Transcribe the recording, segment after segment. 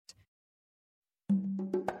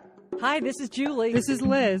Hi, this is Julie. This is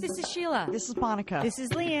Liz. This is Sheila. This is Monica. This is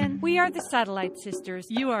Leanne. We are the Satellite Sisters.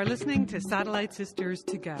 You are listening to Satellite Sisters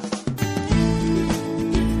to Go.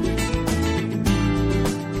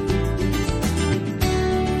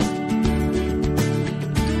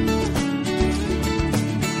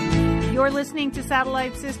 You're listening to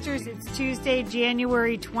Satellite Sisters. It's Tuesday,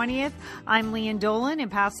 January 20th. I'm Leanne Dolan in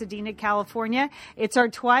Pasadena, California. It's our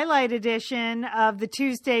Twilight edition of the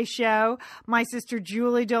Tuesday show. My sister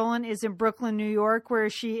Julie Dolan is in Brooklyn, New York,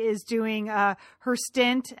 where she is doing her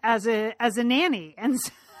stint as a nanny. And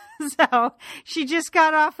so she just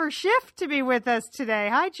got off her shift to be with us today.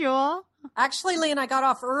 Hi, Jewel. Actually, Leanne, I got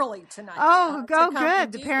off early tonight. Oh,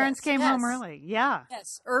 good. The parents came home early. Yeah.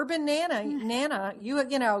 Yes. Urban Nana,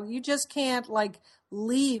 you just can't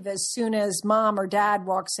leave as soon as mom or dad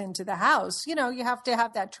walks into the house. You have to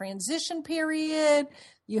have that transition period.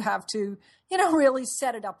 You have to, really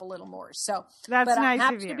set it up a little more. So that's nice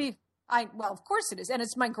I of you. Well, of course it is. And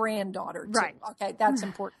it's my granddaughter too. Right. Okay. That's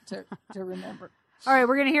important to remember. All right,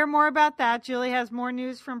 we're going to hear more about that. Julie has more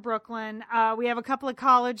news from Brooklyn. We have a couple of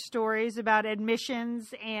college stories about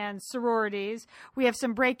admissions and sororities. We have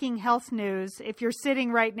some breaking health news. If you're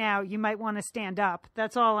sitting right now, you might want to stand up.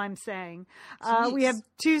 That's all I'm saying. We have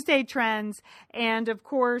Tuesday trends. And, of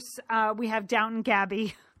course, we have Downton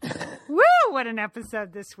Abbey. Woo! What an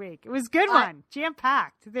episode this week. It was a good one.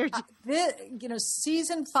 Jam-packed.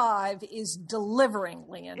 Season 5 is delivering,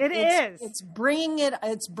 Leanne. It is. It's bringing it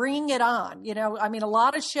on. A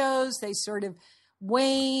lot of shows, they sort of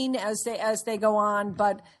wane as they go on,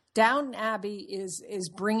 but Downton Abbey is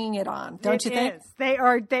bringing it on. Don't you think? Is. They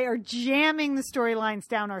are jamming the storylines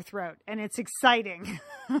down our throat, and it's exciting.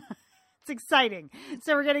 It's exciting.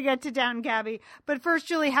 So we're going to get to Downton Abbey. But first,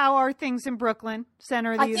 Julie, how are things in Brooklyn,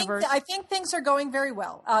 center of the universe? I think things are going very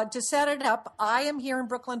well. To set it up, I am here in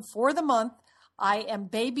Brooklyn for the month. I am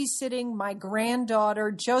babysitting my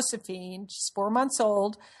granddaughter, Josephine. She's 4 months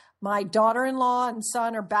old. My daughter-in-law and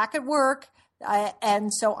son are back at work.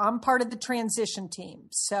 And so I'm part of the transition team.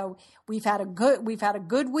 So we've had a good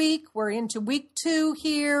week. We're into week 2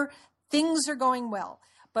 here. Things are going well.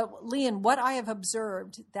 But, Leanne, what I have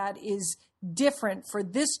observed that is different for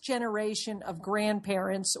this generation of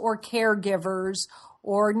grandparents or caregivers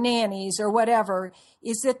or nannies or whatever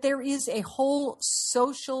is that there is a whole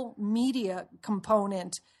social media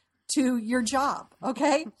component to your job,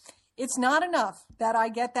 okay? It's not enough that I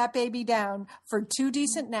get that baby down for 2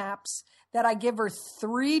 decent naps, that I give her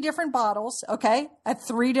 3 different bottles, okay, at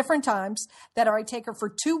 3 different times, that I take her for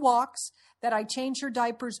 2 walks, that I change her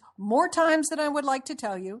diapers more times than I would like to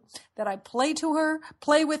tell you, that I play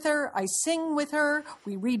with her, I sing with her,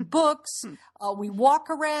 we read books, we walk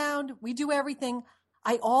around, we do everything.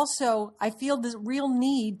 I feel this real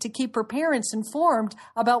need to keep her parents informed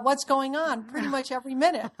about what's going on pretty much every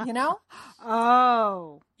minute,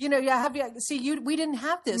 Oh. we didn't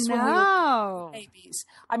have this when we were babies.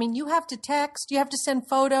 You have to text, you have to send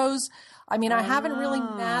photos. I haven't really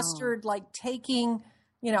mastered taking,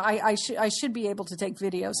 I should be able to take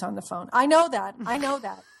videos on the phone. I know that.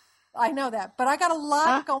 But I got a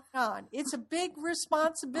lot going on. It's a big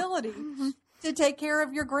responsibility to take care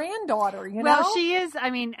of your granddaughter, Well, she is.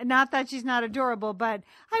 Not that she's not adorable, but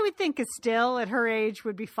I would think Estelle at her age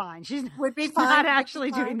would be fine. She's not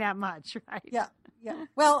actually doing that much, right? Yeah.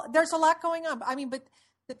 Well, there's a lot going on. But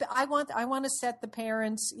I want to set the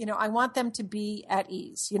parents, I want them to be at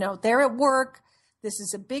ease. They're at work. This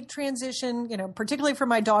is a big transition, particularly for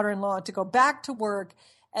my daughter-in-law to go back to work.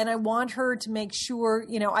 And I want her to make sure,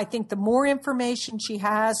 I think the more information she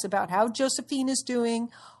has about how Josephine is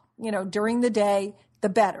doing, during the day, the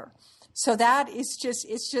better. So that is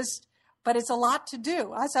but it's a lot to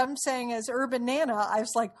do. As I'm saying, as Urban Nana, I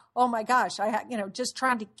was like, oh my gosh, just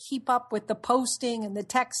trying to keep up with the posting and the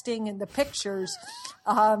texting and the pictures.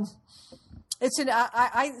 I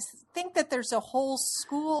think that there's a whole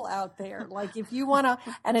school out there. If you want to,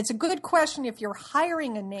 and it's a good question if you're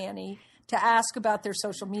hiring a nanny to ask about their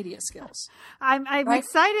social media skills. I'm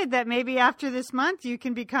excited that maybe after this month you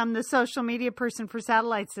can become the social media person for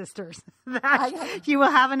Satellite Sisters. You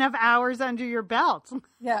will have enough hours under your belt.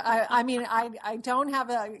 Yeah, I don't have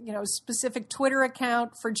a specific Twitter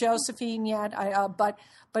account for Josephine yet.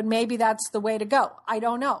 But maybe that's the way to go. I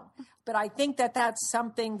don't know. But I think that that's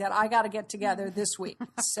something that I got to get together this week.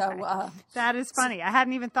 So that is funny. I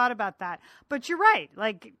hadn't even thought about that. But you're right.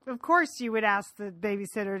 Of course, you would ask the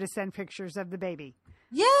babysitter to send pictures of the baby.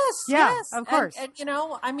 Yes. Of course. And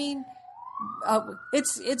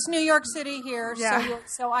it's New York City here,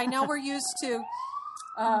 so I know we're used to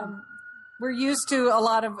a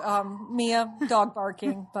lot of Mia dog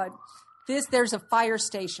barking, but there's a fire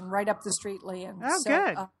station right up the street, Leanne. Oh,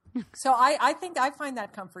 good. So I think I find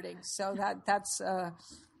that comforting. So that's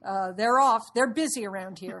they're off. They're busy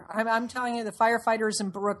around here. I'm telling you, the firefighters in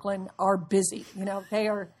Brooklyn are busy. They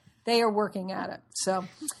are working at it. So,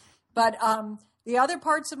 but the other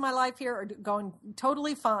parts of my life here are going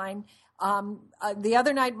totally fine. The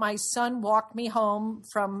other night, my son walked me home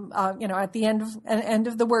from, at the end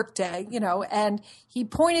of the workday, and he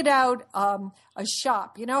pointed out a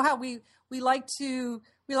shop. You know how we like to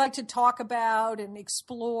talk about and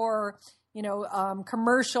explore,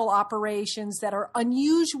 commercial operations that are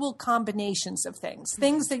unusual combinations of things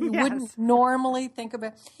that you wouldn't normally think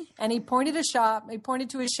about. And he pointed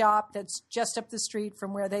to a shop that's just up the street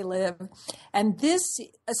from where they live. And this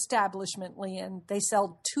establishment, Leanne, they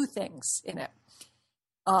sell two things in it.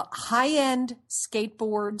 High-end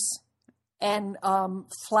skateboards and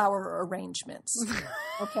flower arrangements.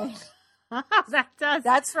 Okay.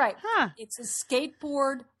 That's right. Huh. It's a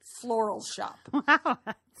skateboard floral shop. Wow.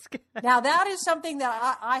 Now, that is something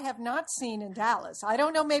that I have not seen in Dallas. I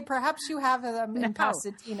don't know. Maybe perhaps you have them in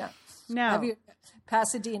Pasadena. No. Have you?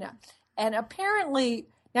 Pasadena. And apparently,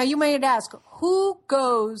 now you might ask, who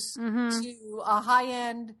goes to a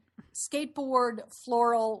high-end skateboard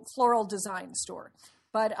floral design store?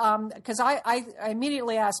 But because I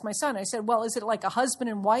immediately asked my son, I said, well, is it like a husband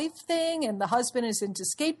and wife thing? And the husband is into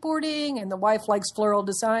skateboarding and the wife likes floral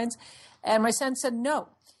designs. And my son said, no.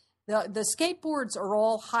 The skateboards are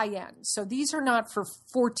all high-end. So these are not for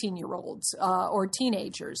 14-year-olds or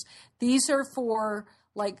teenagers. These are for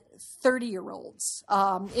like 30-year-olds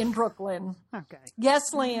in Brooklyn. Okay.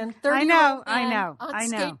 Yes, Leanne. I know. On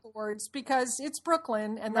skateboards because it's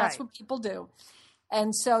Brooklyn and that's what people do.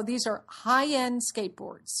 And so these are high-end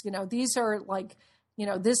skateboards. These are like,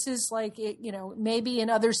 this is like, maybe in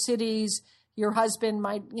other cities, your husband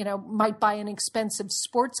might buy an expensive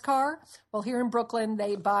sports car. Well, here in Brooklyn,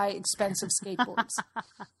 they buy expensive skateboards.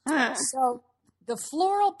 So the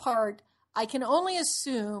floral part, I can only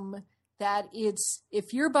assume that it's,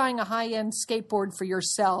 if you're buying a high-end skateboard for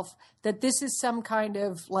yourself, that this is some kind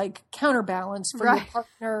of like counterbalance for your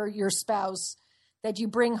partner, your spouse, that you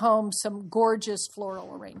bring home some gorgeous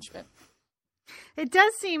floral arrangement. It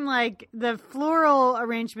does seem like the floral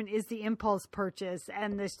arrangement is the impulse purchase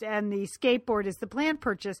and the skateboard is the planned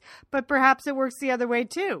purchase, but perhaps it works the other way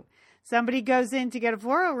too. Somebody goes in to get a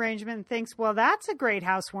floral arrangement and thinks, well, that's a great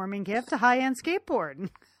housewarming gift, a high-end skateboard.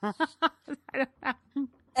 I don't know.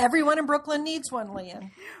 Everyone in Brooklyn needs one,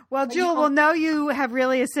 Leanne. Well, Jewel, we'll know you have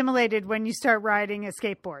really assimilated when you start riding a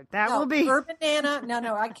skateboard. That will be Urban Nana.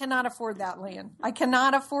 No, I cannot afford that, Leanne. I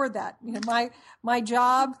cannot afford that. My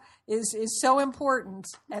job is so important,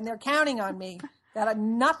 and they're counting on me that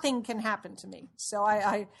nothing can happen to me. So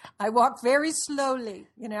I walk very slowly,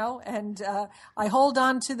 and I hold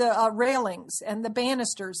on to the railings and the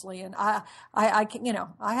banisters, Leanne. I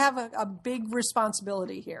have a big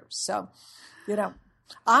responsibility here. So,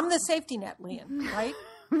 I'm the safety net, Leanne, right?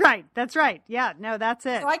 Right. That's right. Yeah. No, that's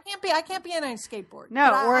it. So I can't be on a skateboard.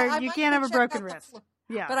 No, or you can't have a broken wrist.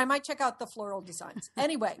 Yeah. But I might check out the floral designs.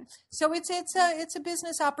 Anyway, so it's a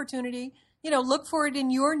business opportunity. Look for it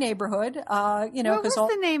in your neighborhood. What was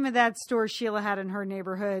the name of that store Sheila had in her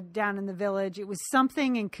neighborhood down in the village? It was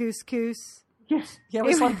something in couscous. Yeah, it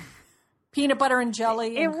was like peanut butter and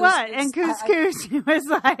jelly. It was, and couscous. It was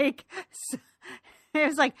like. It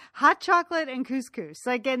was like hot chocolate and couscous.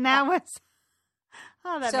 And that was,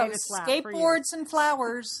 that made us laugh. Skateboards and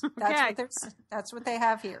flowers. That's what they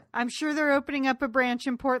have here. I'm sure they're opening up a branch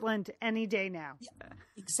in Portland any day now. Yeah,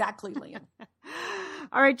 exactly, Leanne.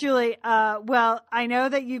 All right, Julie. Well, I know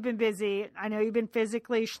that you've been busy. I know you've been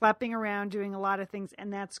physically schlepping around doing a lot of things,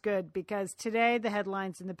 and that's good because today the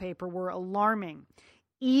headlines in the paper were alarming.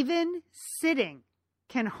 Even sitting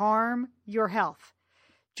can harm your health.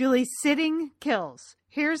 Julie, sitting kills.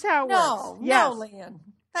 Here's how it works. No, Leanne.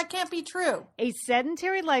 That can't be true. A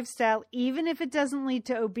sedentary lifestyle, even if it doesn't lead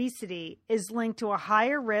to obesity, is linked to a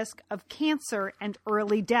higher risk of cancer and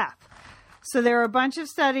early death. So there are a bunch of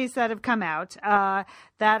studies that have come out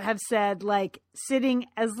that have said, like, sitting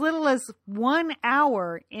as little as 1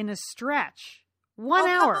 hour in a stretch. 1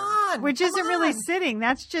 hour, which isn't really sitting.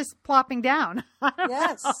 That's just plopping down.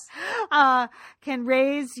 Yes. Can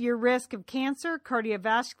raise your risk of cancer,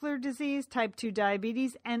 cardiovascular disease, type 2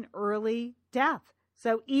 diabetes, and early death.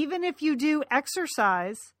 So even if you do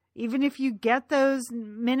exercise, even if you get those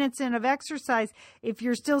minutes in of exercise, if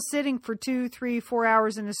you're still sitting for 2, 3, 4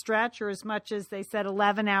 hours in a stretch, or as much as they said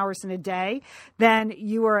 11 hours in a day, then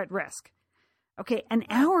you are at risk. Okay, an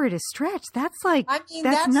hour at a stretch. That's like,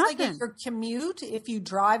 that's nothing. Like at your commute. If you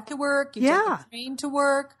drive to work, you take a train to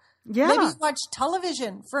work. Yeah. Maybe you watch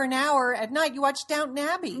television for an hour at night. You watch Downton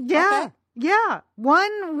Abbey. Yeah. Okay? Yeah.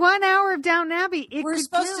 1 hour of Downton Abbey. We're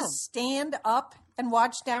supposed to stand up and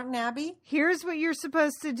watch Downton Abbey? Here's what you're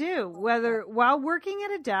supposed to do. While working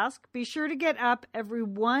at a desk, be sure to get up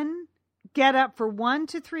for 1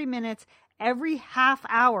 to 3 minutes every half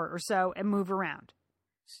hour or so and move around.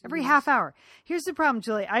 Every half hour. Here's the problem,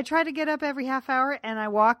 Julie. I try to get up every half hour and I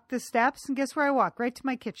walk the steps, and guess where I walk? Right to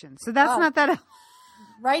my kitchen. So that's not that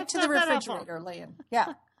right to the refrigerator, Lian.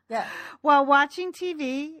 Yeah. Yeah. While watching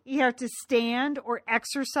TV, you have to stand or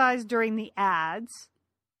exercise during the ads.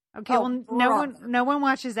 Okay, no one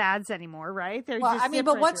watches ads anymore, right? But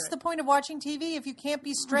what's the point of watching TV if you can't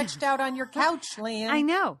be stretched out on your couch, Lian? I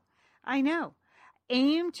know.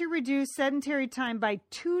 Aim to reduce sedentary time by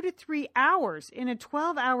 2 to 3 hours in a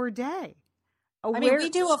 12-hour day. We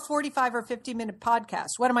do a 45 or 50-minute podcast.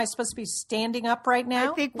 What am I supposed to be standing up right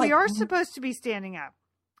now? I think we are supposed to be standing up.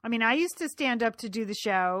 I mean, I used to stand up to do the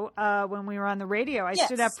show when we were on the radio. I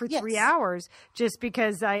stood up for 3 hours just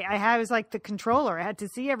because I was like the controller. I had to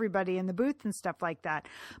see everybody in the booth and stuff like that.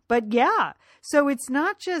 But yeah, so it's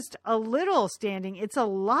not just a little standing. It's a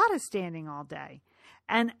lot of standing all day.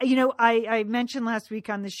 And, I mentioned last week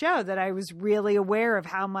on the show that I was really aware of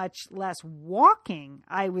how much less walking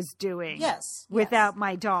I was doing without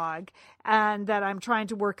my dog, and that I'm trying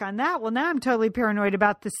to work on that. Well, now I'm totally paranoid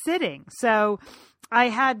about the sitting. So I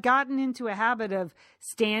had gotten into a habit of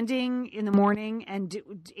standing in the morning and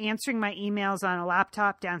answering my emails on a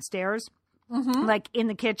laptop downstairs. Mm-hmm. Like in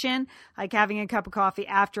the kitchen, like having a cup of coffee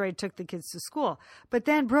after I took the kids to school. But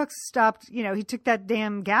then Brooks stopped, he took that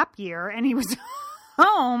damn gap year and he was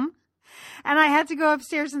home, and I had to go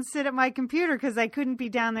upstairs and sit at my computer because I couldn't be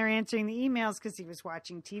down there answering the emails because he was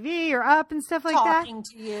watching TV or up and stuff like talking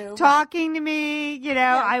to you, talking to me.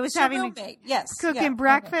 I was having cooking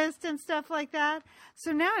breakfast and stuff like that.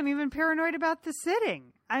 So now I'm even paranoid about the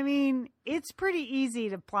sitting. I mean, it's pretty easy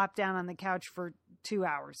to plop down on the couch for 2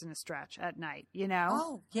 hours in a stretch at night.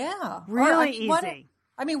 Oh yeah, really easy.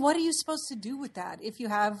 What are you supposed to do with that if you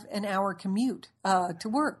have an hour commute to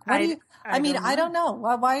work? I don't know.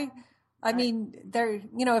 Why?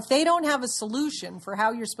 If they don't have a solution for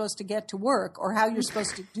how you're supposed to get to work or how you're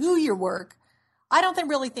supposed to do your work, I don't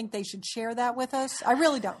really think they should share that with us. I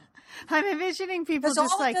really don't. I'm envisioning people because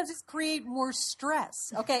just all it does is create more stress.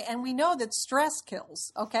 Okay, and we know that stress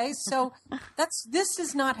kills. Okay, so this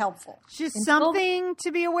is not helpful. Just something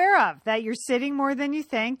to be aware of, that you're sitting more than you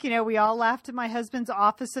think. We all laughed at my husband's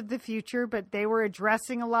office of the future, but they were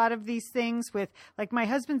addressing a lot of these things with, like my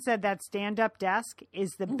husband said, that stand-up desk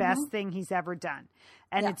is the best thing he's ever done.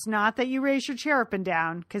 And it's not that you raise your chair up and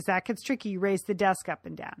down, because that gets tricky. You raise the desk up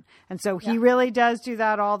and down. And so he really does do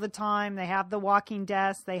that all the time. They have the walking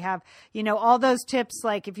desk. They have, all those tips,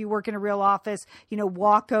 like if you work in a real office,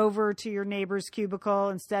 walk over to your neighbor's cubicle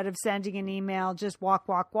instead of sending an email, just walk.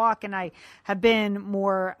 And I have been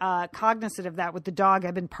more cognizant of that with the dog.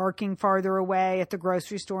 I've been parking farther away at the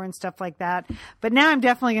grocery store and stuff like that. But now I'm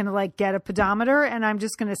definitely going to get a pedometer, and I'm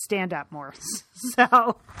just going to stand up more.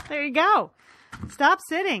 So there you go. Stop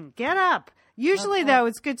sitting. Get up. Usually, though,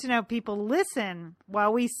 it's good to know people listen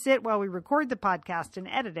while we record the podcast and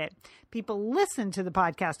edit it. People listen to the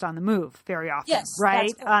podcast on the move very often. Yes.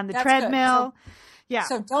 Right? On the treadmill.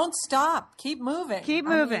 So don't stop. Keep moving. Keep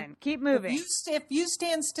moving. If you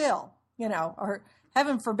stand still, or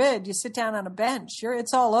heaven forbid, you sit down on a bench,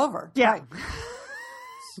 it's all over. Yeah. Right.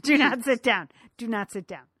 Do not sit down. Do not sit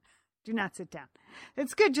down. Do not sit down.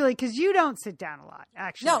 It's good, Julie, because you don't sit down a lot,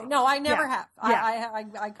 actually. No, I never have. Yeah.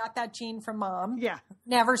 I got that gene from Mom. Yeah.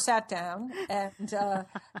 Never sat down. And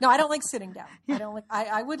no, I don't like sitting down.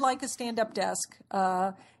 I would like a stand-up desk.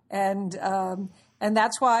 And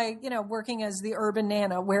that's why, working as the urban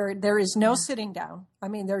nana, where there is no sitting down. I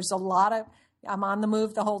mean, there's I'm on the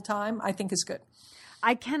move the whole time, I think is good.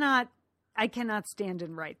 I cannot stand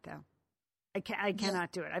and write, though. I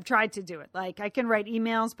cannot do it. I've tried to do it. Like, I can write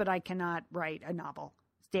emails, but I cannot write a novel.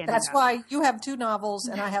 That's why you have 2 novels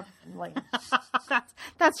and I have one.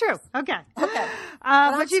 That's true. Okay.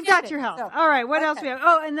 But you've got your health. So, all right. What else we have?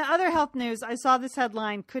 Oh, and the other health news, I saw this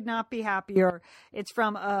headline, could not be happier. It's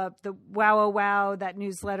from the Wow Wow, that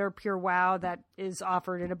newsletter, Pure Wow, that is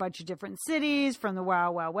offered in a bunch of different cities from the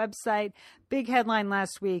Wow Wow website. Big headline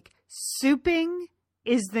last week, souping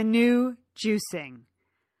is the new juicing.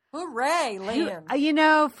 Hooray,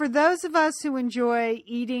 Lian. For those of us who enjoy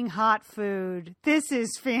eating hot food, this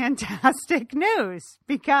is fantastic news,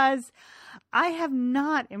 because I have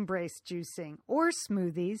not embraced juicing or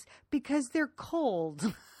smoothies because they're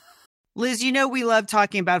cold. Liz, we love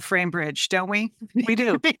talking about frame bridge, don't we? We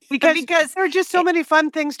do. Because there are just so many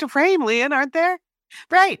fun things to frame, Lian, aren't there?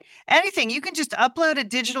 Right. Anything. You can just upload a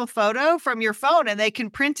digital photo from your phone and they can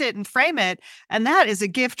print it and frame it. And that is a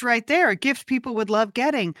gift right there, a gift people would love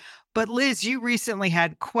getting. But Liz, you recently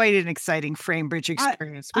had quite an exciting Framebridge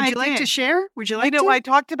experience. Would you like to share? Would you like to? I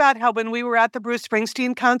talked about how when we were at the Bruce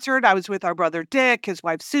Springsteen concert, I was with our brother Dick, his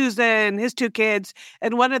wife Susan, his 2 kids,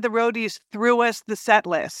 and one of the roadies threw us the set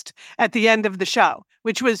list at the end of the show,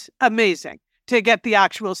 which was amazing to get the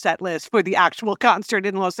actual set list for the actual concert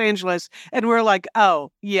in Los Angeles. And we're like,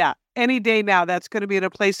 oh, yeah, any day now, that's going to be in a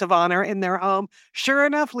place of honor in their home. Sure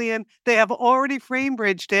enough, Leon, they have already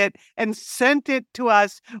Framebridged it and sent it to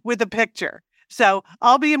us with a picture. So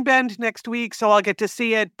I'll be in Bend next week, so I'll get to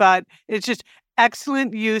see it. But it's just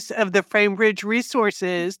excellent use of the Framebridge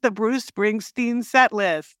resources, the Bruce Springsteen set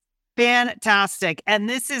list. Fantastic. And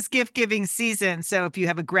this is gift giving season. So if you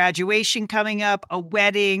have a graduation coming up, a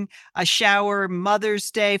wedding, a shower, Mother's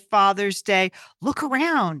Day, Father's Day, look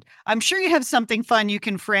around. I'm sure you have something fun you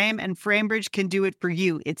can frame, and Framebridge can do it for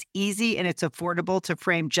you. It's easy and it's affordable to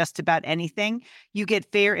frame just about anything. You get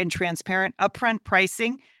fair and transparent upfront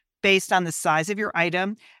pricing based on the size of your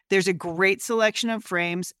item. There's a great selection of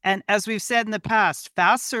frames. And as we've said in the past,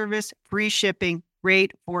 fast service, free shipping,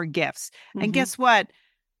 great for gifts. And guess what?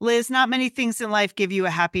 Liz, not many things in life give you a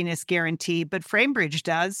happiness guarantee, but Framebridge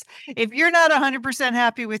does. If you're not 100%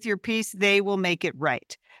 happy with your piece, they will make it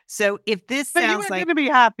right. So if this sounds like... You're going to be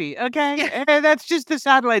happy, okay? Yeah. That's just the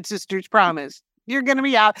Satellite Sisters promise. You're going to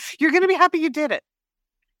be out. You're going to be happy you did it.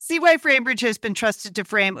 See why Framebridge has been trusted to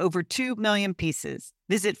frame over 2 million pieces.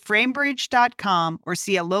 Visit framebridge.com or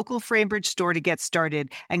see a local Framebridge store to get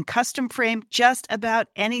started and custom frame just about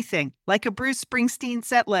anything, like a Bruce Springsteen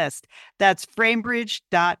set list. That's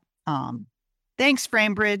framebridge.com. Thanks,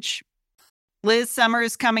 Framebridge. Liz, summer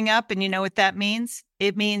is coming up, and you know what that means?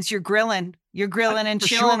 It means you're grilling. You're grilling and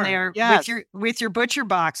chilling there with your butcher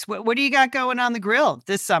box. What do you got going on the grill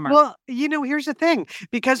this summer? Well, here's the thing.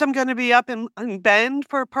 Because I'm going to be up in Bend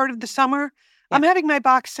for part of the summer, I'm having my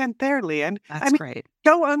box sent there, Leanne. That's great.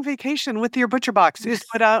 Go on vacation with your butcher box is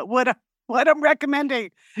what I'm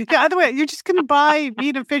recommending. Yeah, other way, you're just going to buy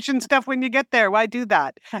meat and fish and stuff when you get there. Why do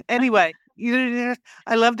that? Anyway,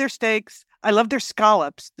 I love their steaks. I love their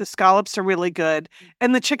scallops. The scallops are really good.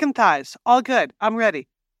 And the chicken thighs, all good. I'm ready.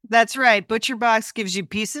 That's right. ButcherBox gives you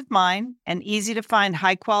peace of mind and easy to find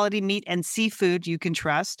high quality meat and seafood you can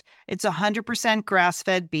trust. It's 100%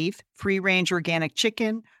 grass-fed beef, free-range organic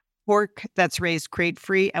chicken, pork that's raised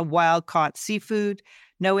crate-free, and wild-caught seafood.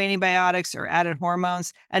 No antibiotics or added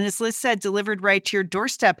hormones. And as Liz said, delivered right to your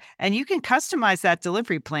doorstep. And you can customize that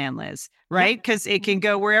delivery plan, Liz, right? Because it can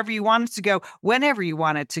go wherever you want it to go, whenever you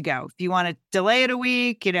want it to go. If you want to delay it a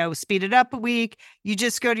week, speed it up a week, you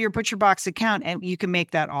just go to your ButcherBox account and you can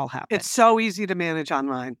make that all happen. It's so easy to manage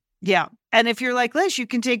online. Yeah. And if you're like Liz, you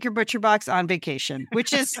can take your ButcherBox on vacation,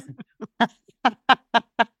 which is...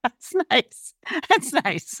 That's nice. That's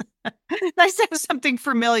nice. Nice to have something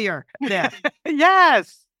familiar there.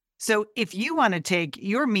 Yes. So if you want to take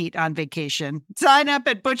your meat on vacation, sign up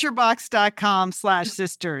at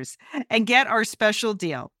butcherbox.com/sisters and get our special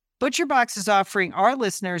deal. ButcherBox is offering our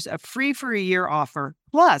listeners a free for a year offer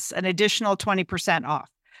plus an additional 20%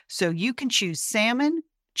 off. So you can choose salmon,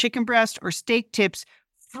 chicken breast, or steak tips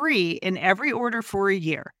free in every order for a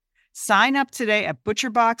year. Sign up today at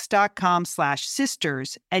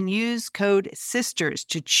butcherbox.com/sisters and use code SISTERS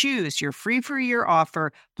to choose your free for a year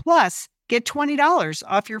offer, plus get $20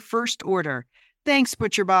 off your first order. Thanks,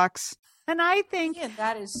 ButcherBox. And I think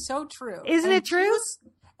that is so true. Isn't it true?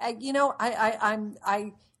 I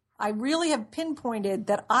really have pinpointed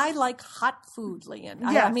that I like hot food, Leanne.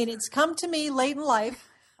 Yes. I mean, it's come to me late in life.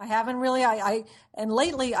 I haven't really, and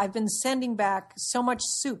lately I've been sending back so much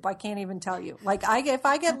soup, I can't even tell you. Like if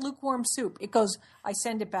I get lukewarm soup, I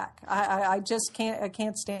send it back. I just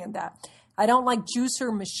can't stand that. I don't like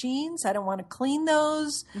juicer machines. I don't want to clean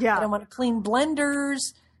those. Yeah. I don't want to clean blenders.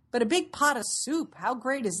 But a big pot of soup, how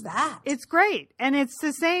great is that? It's great. And it's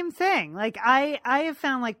the same thing. Like I have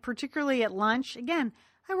found, like, particularly at lunch, again,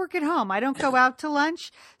 I work at home. I don't go out to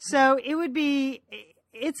lunch. So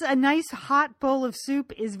it's a nice hot bowl of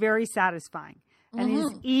soup is very satisfying and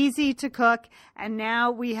is easy to cook. And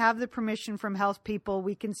now we have the permission from health people.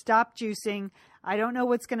 We can stop juicing. I don't know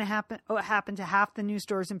what's going to happen to half the new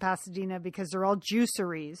stores in Pasadena because they're all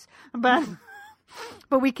juiceries, but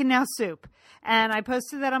we can now soup. And I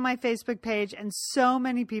posted that on my Facebook page, and so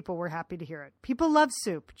many people were happy to hear it. People love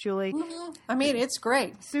soup, Julie. Mm-hmm. I mean, it's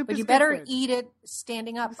great. Soup but is you better good. eat it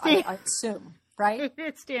standing up, I assume, right?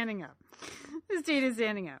 It's standing up. Christina's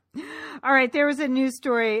standing up. All right. There was a news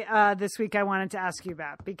story this week I wanted to ask you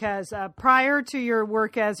about because prior to your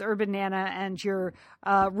work as Urban Nana and your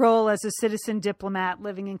role as a citizen diplomat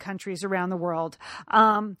living in countries around the world,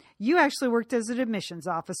 you actually worked as an admissions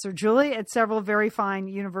officer, Julie, at several very fine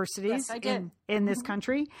universities in this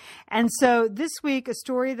country. And so this week, a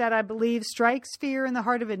story that I believe strikes fear in the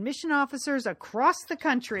heart of admission officers across the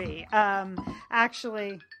country.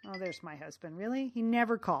 Actually, oh, there's my husband. Really? He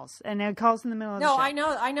never calls. And he calls in the middle of the show.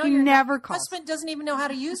 No, I know. He never calls. Your husband doesn't even know how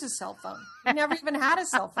to use a cell phone. He never even had a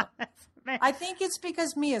cell phone. I think it's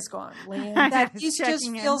because Mia's gone, Leanne, that he just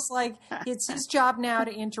feels like it's his job now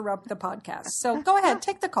to interrupt the podcast. So go ahead,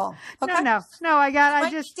 take the call. Okay? No. I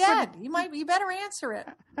just dead. You better answer it.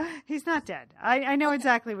 He's not dead. I know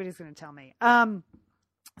exactly what he's going to tell me.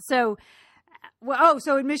 So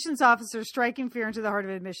admissions officers striking fear into the heart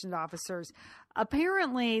of admissions officers.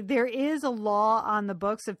 Apparently, there is a law on the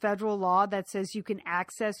books, a federal law that says you can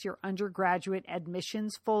access your undergraduate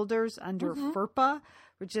admissions folders under FERPA,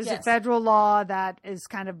 which is a federal law that is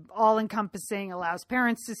kind of all-encompassing, allows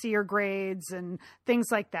parents to see your grades and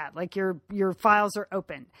things like that. Like your files are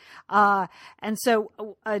open. And so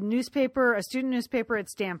a student newspaper at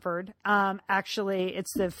Stanford, actually,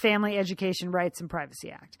 it's the Family Education Rights and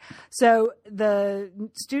Privacy Act. So the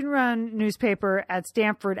student-run newspaper at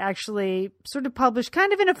Stanford actually sort of published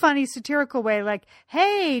kind of in a funny, satirical way, like,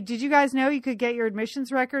 hey, did you guys know you could get your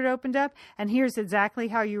admissions record opened up? And here's exactly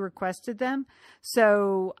how you requested them.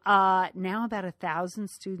 So now about 1,000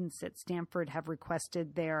 students at Stanford have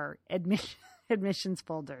requested their admissions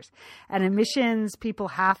folders. And admissions people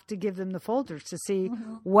have to give them the folders to see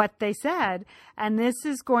what they said. And this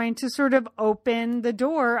is going to sort of open the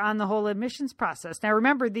door on the whole admissions process. Now,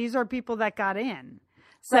 remember, these are people that got in.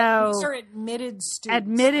 So these are admitted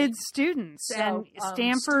students. So, and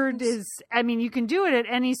Stanford you can do it at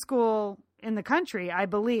any school in the country, I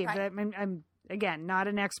believe. Right. I'm again, not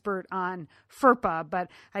an expert on FERPA, but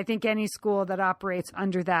I think any school that operates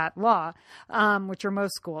under that law, which are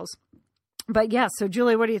most schools. But yeah, so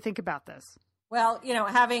Julie, what do you think about this? Well,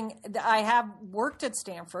 I have worked at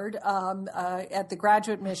Stanford at the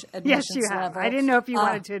graduate admissions yes, you have. level. I didn't know if you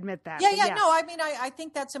wanted to admit that. Yeah. No, I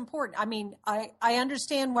think that's important. I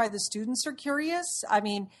understand why the students are curious.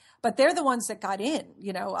 But they're the ones that got in,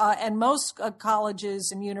 and most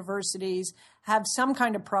colleges and universities have some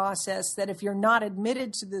kind of process that if you're not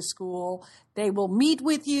admitted to the school, they will meet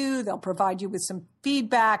with you, they'll provide you with some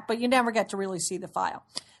feedback, but you never get to really see the file.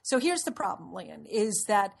 So here's the problem, Leanne, is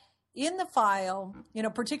that in the file,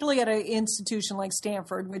 particularly at an institution like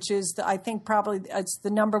Stanford, which is, I think probably it's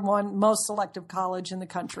the number one most selective college in the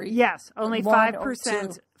country. Yes, only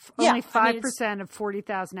 5%. Only 5% of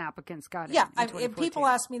 40,000 applicants got in. Yeah, people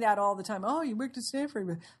ask me that all the time. Oh, you worked at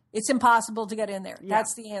Stanford. It's impossible to get in there. Yeah.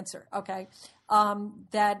 That's the answer. Okay,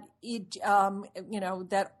 that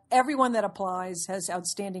everyone that applies has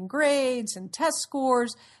outstanding grades and test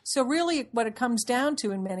scores. So really, what it comes down to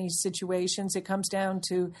in many situations, it comes down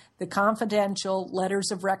to the confidential letters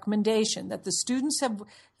of recommendation that the students have,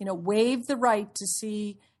 waived the right to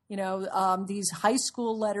see, these high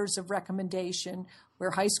school letters of recommendation,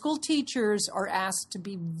 where high school teachers are asked to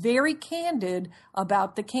be very candid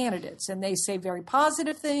about the candidates. And they say very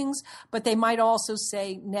positive things, but they might also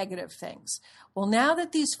say negative things. Well, now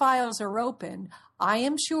that these files are open, I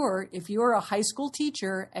am sure if you're a high school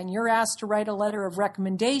teacher and you're asked to write a letter of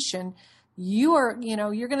recommendation, you're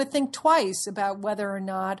going to think twice about whether or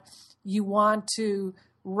not you want to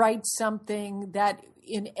write something that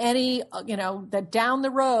that down the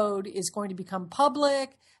road is going to become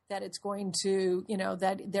public, that it's going to,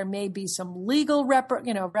 that there may be some legal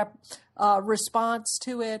response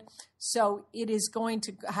to it. So it is going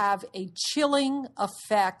to have a chilling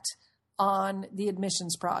effect on the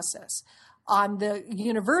admissions process. On the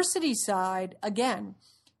university side, again,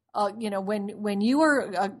 when you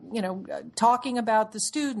are, talking about the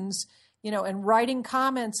students, and writing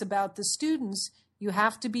comments about the students, you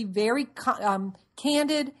have to be very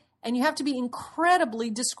candid. And you have to be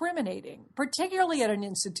incredibly discriminating, particularly at an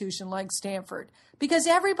institution like Stanford, because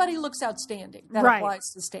everybody looks outstanding. That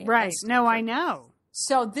applies to Stanford. Right. No, I know.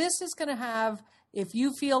 So this is going to have, if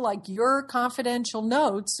you feel like your confidential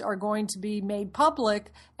notes are going to be made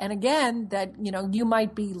public, and again, that, you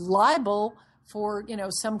might be liable for,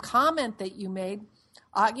 some comment that you made,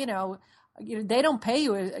 they don't pay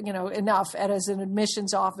you, enough as an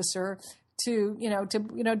admissions officer to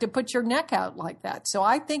put your neck out like that. So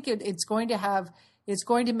I think it's going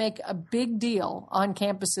to make a big deal on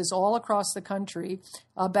campuses all across the country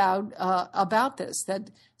about this, that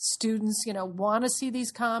students, want to see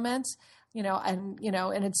these comments. and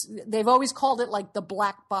they've always called it like the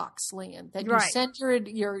black box, land, that you send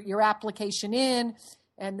your application in,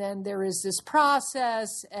 and then there is this process,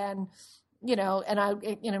 and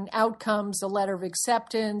out comes a letter of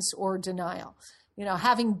acceptance or denial.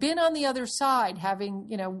 Having been on the other side, having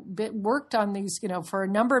worked on these for a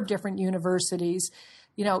number of different universities,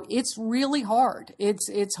 it's really hard.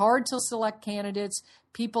 It's hard to select candidates.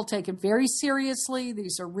 People take it very seriously.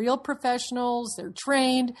 These are real professionals. They're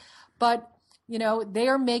trained, but they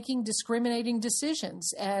are making discriminating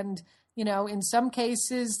decisions, and in some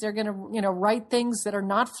cases they're going to write things that are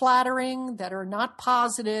not flattering, that are not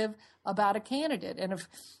positive about a candidate. And if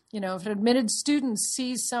an admitted student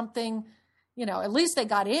sees something, at least they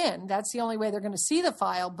got in. That's the only way they're going to see the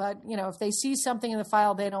file. But if they see something in the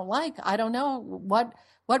file they don't like, I don't know what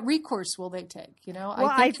recourse will they take? Well,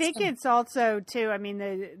 I think it's also too. I mean,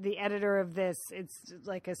 the editor of this, it's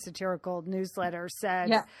like a satirical newsletter,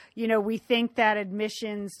 said, we think that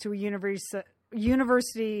admissions to a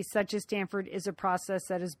university such as Stanford is a process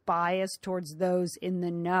that is biased towards those in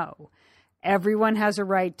the know. Everyone has a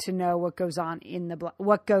right to know what goes on in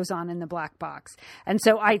the black box. And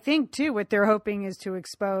so I think too, what they're hoping is to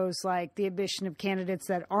expose like the admission of candidates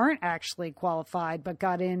that aren't actually qualified, but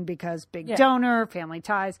got in because big donor, family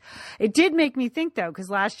ties. It did make me think though, because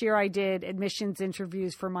last year I did admissions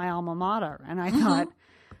interviews for my alma mater, and I thought,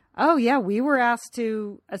 oh yeah, we were asked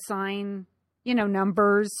to assign,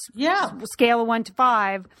 numbers, scale of 1 to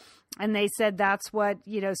 5. And they said that's what,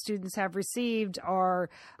 students have received are,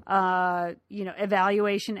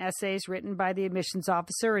 evaluation essays written by the admissions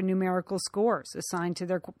officer and numerical scores assigned to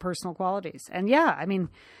their personal qualities. And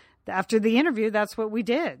after the interview, that's what we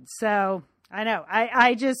did. So I know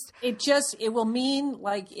it will mean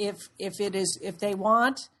like if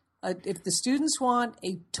the students want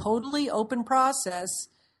a totally open process,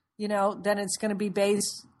 then it's going to be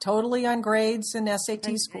based totally on grades and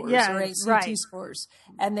SAT scores or ACT scores.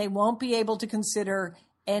 And they won't be able to consider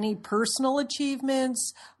any personal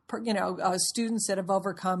achievements, students that have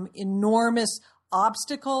overcome enormous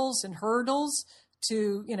obstacles and hurdles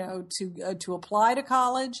to apply to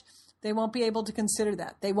college. They won't be able to consider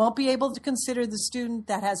that. They won't be able to consider the student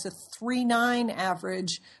that has a 3.9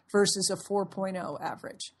 average versus a 4.0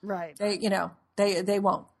 average. Right. They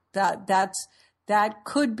won't. That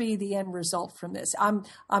could be the end result from this. I'm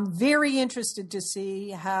very interested to see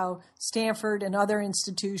how Stanford and other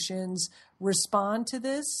institutions respond to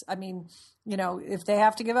this. I mean, if they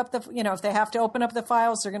have to give up if they have to open up the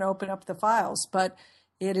files, they're going to open up the files. But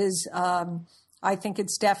it is, I think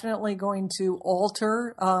it's definitely going to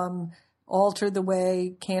alter the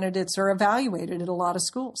way candidates are evaluated at a lot of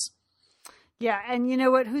schools. Yeah, and you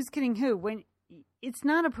know what? Who's getting who? When it's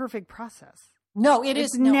not a perfect process. No,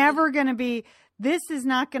 it's never going to be. This is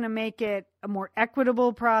not going to make it a more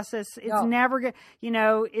equitable process. It's never going,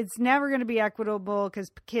 it's never going to be equitable because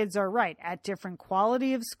kids are at different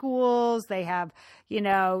quality of schools. They have,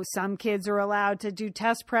 some kids are allowed to do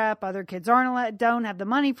test prep. Other kids don't have the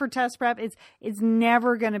money for test prep. It's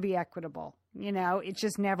never going to be equitable. It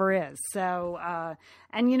just never is. So,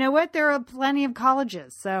 and you know what? There are plenty of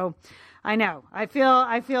colleges. So I know. I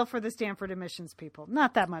feel for the Stanford admissions people.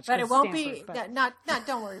 Not that much. But it won't Stanford, be, not,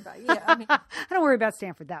 don't worry about it. Yeah, I mean, I don't worry about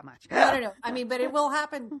Stanford that much. No. I mean, but it will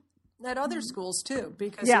happen at other schools too,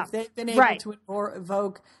 because if they've been able to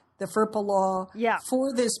invoke the FERPA law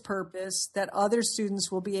for this purpose, that other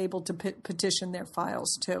students will be able to petition their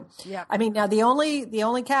files too. Yeah. I mean, now the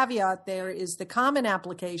only caveat there is the common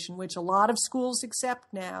application, which a lot of schools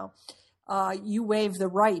accept now. You waive the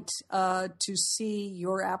right to see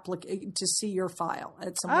your file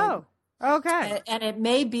at some point. Oh, okay. And it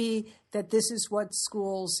may be that this is what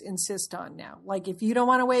schools insist on now. Like if you don't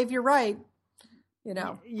want to waive your right, you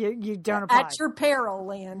don't apply. At your peril,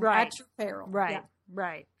 Lynn. Right. At your peril. Right. Yeah.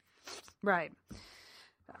 Right.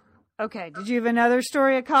 Okay. Did you have another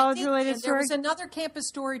story, a college-related story? There was another campus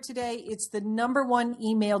story today. It's the number one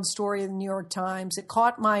emailed story in the New York Times. It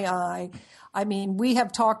caught my eye. I mean, we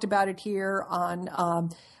have talked about it here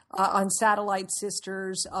on Satellite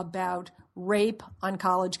Sisters about rape on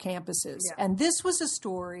college campuses. Yeah. And this was a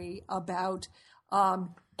story about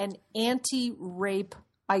an anti-rape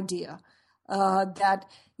idea that,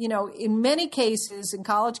 in many cases in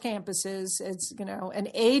college campuses, it's, an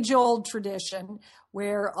age-old tradition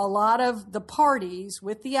where a lot of the parties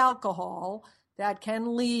with the alcohol that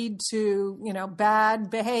can lead to, bad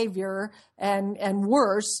behavior and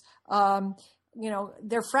worse,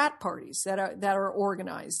 they're frat parties that are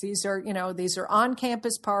organized. These are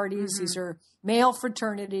on-campus parties. Mm-hmm. These are male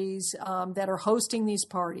fraternities that are hosting these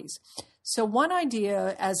parties. So one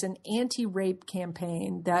idea as an anti-rape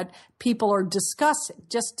campaign that people are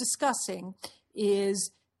discussing,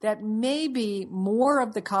 is that maybe more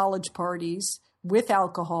of the college parties with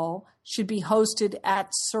alcohol should be hosted at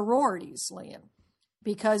sororities, Lian,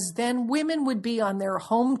 because then women would be on their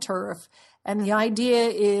home turf. And the idea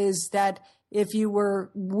is that if you were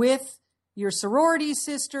with your sorority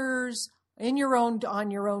sisters on your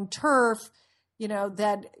own turf,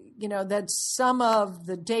 that some of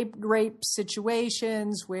the date rape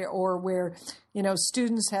situations where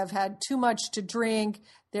students have had too much to drink,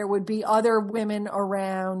 there would be other women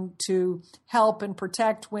around to help and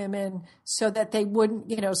protect women so that they wouldn't,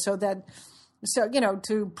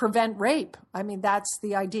 to prevent rape. I mean, that's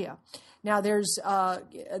the idea. Now this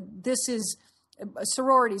is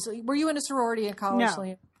sororities. Were you in a sorority in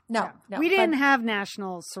college? No. We didn't have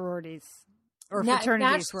national sororities or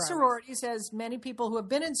fraternities. National sororities, as many people who have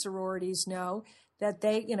been in sororities know, that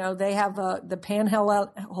they have the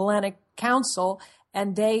Pan-Hellenic Council,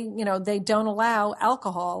 and they don't allow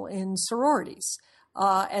alcohol in sororities.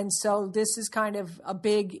 And so this is kind of a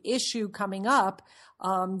big issue coming up.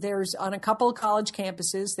 There's on a couple of college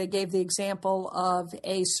campuses, they gave the example of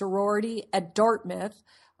a sorority at Dartmouth,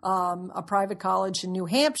 a private college in New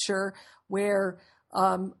Hampshire, where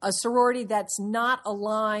a sorority that's not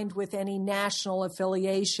aligned with any national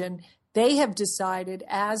affiliation, they have decided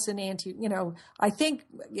as an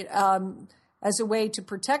as a way to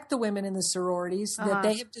protect the women in the sororities, that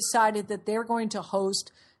they have decided that they're going to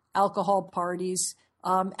host alcohol parties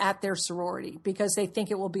at their sorority because they think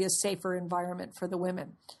it will be a safer environment for the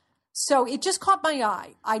women. So it just caught my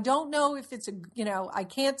eye. I don't know if it's I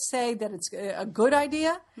can't say that it's a good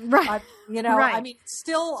idea. Right. Right. I mean, it's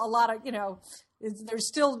still a lot of, there's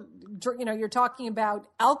still, you're talking about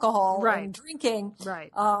alcohol and drinking.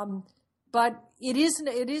 Right. But it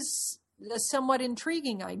is a somewhat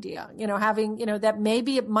intriguing idea, having, that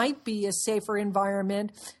maybe it might be a safer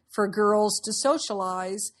environment for girls to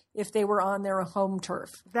socialize if they were on their home turf.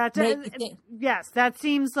 Yes, that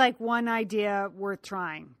seems like one idea worth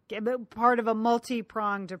trying. Part of a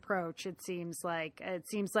multi-pronged approach. It seems like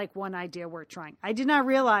one idea worth trying. I did not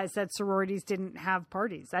realize that sororities didn't have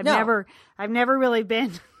parties. I've never really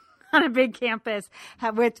been on a big campus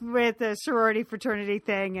with a sorority fraternity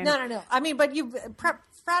thing. And, No. I mean, but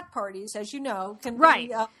frat parties, as you know, can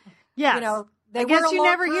be, yes. I guess you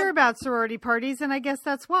never hear time. about sorority parties, and I guess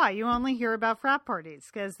that's why you only hear about frat parties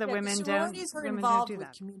because the women don't. Sororities are involved with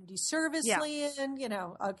community service, Lian.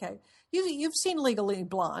 Okay, you've seen Legally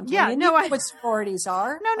Blonde. Yeah, Lian. You know what sororities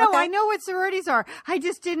are. No, okay? I know what sororities are. I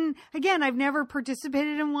just didn't. Again, I've never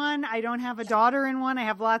participated in one. I don't have a daughter in one. I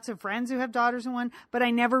have lots of friends who have daughters in one, but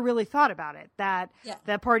I never really thought about it. That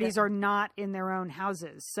parties are not in their own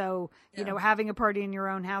houses. So having a party in your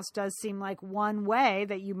own house does seem like one way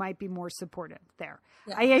that you might be more supportive there.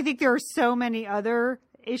 Yeah. I think there are so many other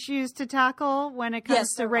issues to tackle when it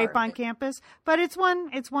comes to rape on campus, but it's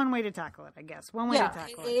one way to tackle it, I guess. One way to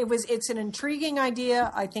tackle it. It's an intriguing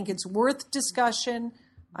idea. I think it's worth discussion.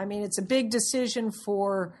 I mean, it's a big decision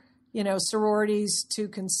for, sororities to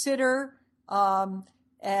consider. And,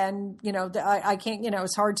 I can't,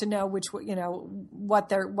 it's hard to know what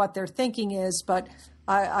their thinking is, but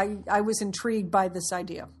I was intrigued by this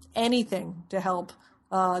idea. Anything to help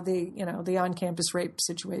the on-campus rape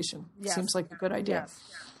situation. Yes. Seems like a good idea. Yes.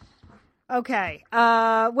 Okay.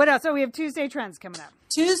 What else? So we have Tuesday trends coming up.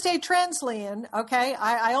 Tuesday trends, Lian. Okay.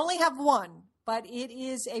 I only have one, but it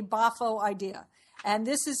is a Bafo idea. And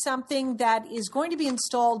this is something that is going to be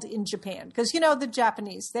installed in Japan because, the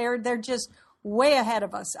Japanese, they're just way ahead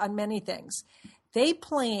of us on many things. They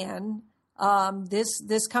plan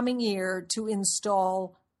this coming year to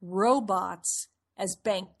install robots as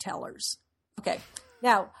bank tellers. Okay.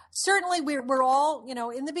 Now, certainly we're all,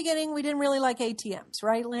 in the beginning, we didn't really like ATMs,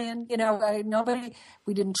 right, Lynn?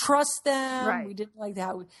 We didn't trust them. Right. We didn't like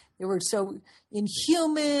how they were so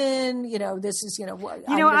inhuman. This is,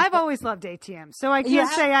 I've always loved ATMs. So I can't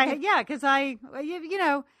say because I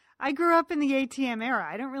grew up in the ATM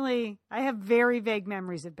era. I have very vague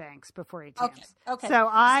memories of banks before ATMs. Okay. So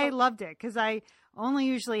I loved it because I only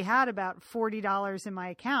usually had about $40 in my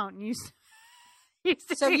account and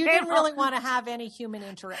So you didn't really want to have any human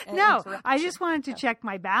interaction? No, I just wanted to check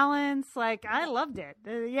my balance. Like, I loved it.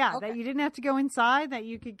 That you didn't have to go inside, that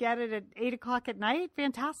you could get it at 8:00 at night.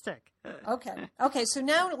 Fantastic. Okay. So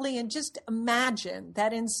now, Lian, just imagine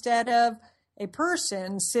that instead of a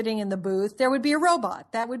person sitting in the booth, there would be a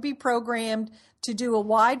robot that would be programmed to do a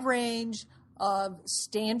wide range of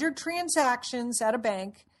standard transactions at a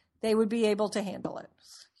bank. They would be able to handle it.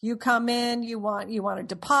 You come in, you want to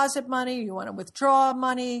deposit money, you want to withdraw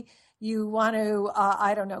money, you want to,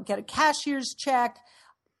 I don't know, get a cashier's check,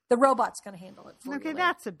 the robot's going to handle it for you. Okay, Lynn.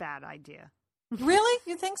 that's a bad idea. Really?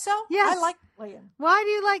 You think so? Yes. I like Lynn. Why do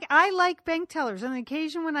you like? I like bank tellers. On the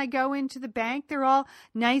occasion when I go into the bank, they're all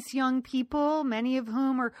nice young people, many of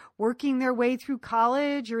whom are working their way through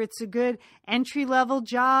college, or it's a good entry level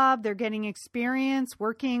job. They're getting experience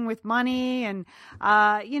working with money, and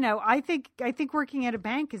I think working at a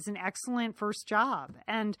bank is an excellent first job,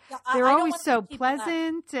 and they're I don't always want so people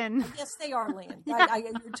pleasant. And yes, they are, Lynn. You're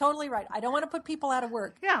totally right. I don't want to put people out of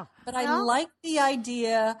work. Yeah, but I like the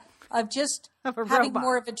idea of just having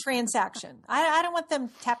more of a transaction. I don't want them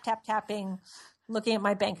tapping, looking at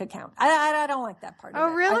my bank account. I don't like that part of it.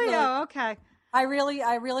 Oh, really? Okay. I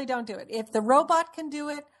really don't do it. If the robot can do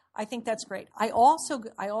it, I think that's great. I also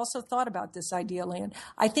thought about this idea, Lynn.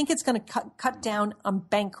 I think it's going to cut down on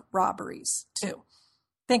bank robberies too.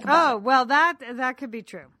 Think about it. Oh, well, that could be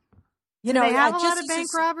true. You Do know, they have a lot of bank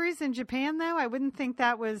robberies in Japan, though? I wouldn't think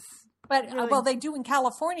that was. But really... well, they do in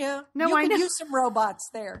California. No, I know. Use some robots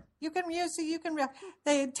there.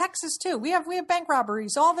 Texas too. We have bank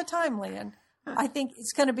robberies all the time, Lynn. I think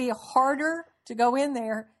it's going to be harder to go in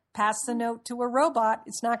there, pass the note to a robot.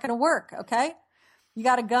 It's not going to work. Okay, you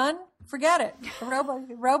got a gun? Forget it.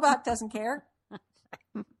 The robot doesn't care.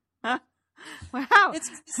 Wow,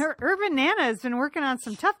 Urban Nana has been working on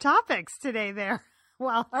some tough topics today. There.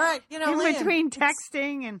 Well, all right, in Lynn, between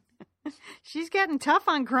texting and. She's getting tough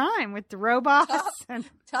on crime with the robots.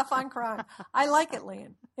 Tough on crime. I like it,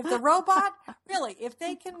 Lynn. If the robot, really, if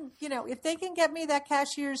they can get me that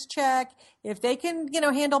cashier's check, if they can,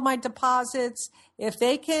 handle my deposits, if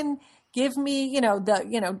they can give me,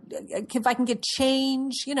 if I can get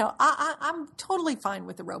change, I'm totally fine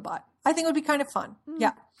with the robot. I think it would be kind of fun.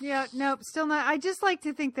 Yeah. Yeah. No, still not. I just like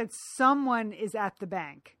to think that someone is at the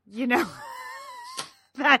bank,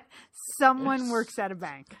 that someone works at a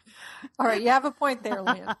bank. All right. You have a point there,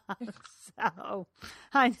 Lynn. So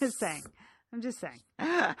I'm just saying.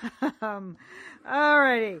 All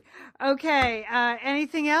righty. Okay.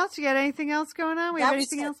 Anything else? You got anything else going on? We have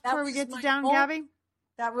anything else before we get to Downton Abbey?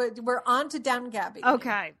 We're on to Downton Abbey.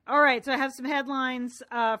 Okay. All right. So I have some headlines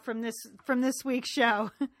from this week's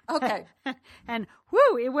show. Okay. And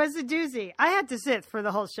whoo, it was a doozy. I had to sit for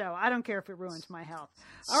the whole show. I don't care if it ruined my health.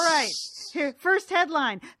 All right. Here, first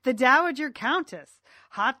headline: the Dowager Countess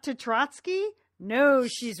hot to Trotsky? No,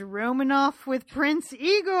 she's roaming off with Prince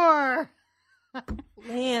Igor.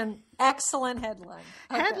 Man, excellent headline.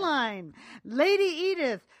 Okay. Headline: Lady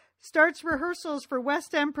Edith starts rehearsals for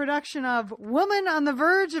West End production of Woman on the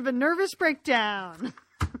Verge of a Nervous Breakdown.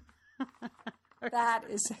 That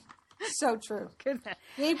is so true. Goodness.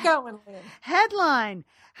 Keep going, Lynn. Headline: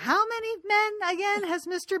 how many men again has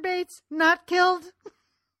Mr. Bates not killed?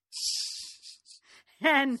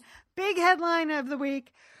 And big headline of the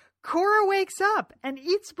week: Cora wakes up and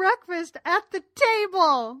eats breakfast at the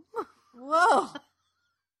table. Whoa.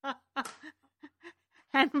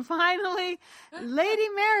 And finally, Lady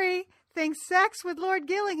Mary thinks sex with Lord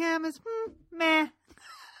Gillingham is meh.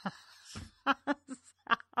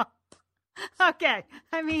 Okay.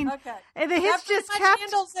 I mean, the hits just kept...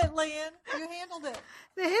 handles it, Lynn. You handled it.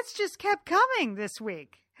 The hits just kept coming this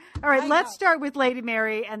week. All right, let's start with Lady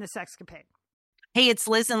Mary and the Sexcapade. Hey, it's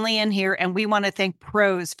Liz and Leanne here, and we want to thank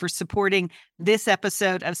Prose for supporting this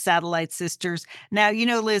episode of Satellite Sisters. Now,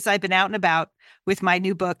 Liz, I've been out and about with my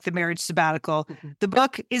new book, The Marriage Sabbatical. The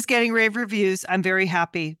book is getting rave reviews. I'm very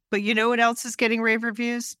happy. But you know what else is getting rave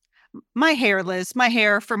reviews? My hair, Liz. My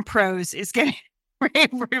hair from Prose is getting rave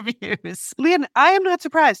reviews. Leanne, I am not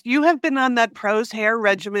surprised. You have been on that Prose hair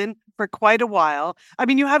regimen for quite a while. I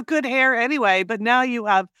mean, you have good hair anyway, but now you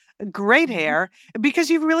have great hair because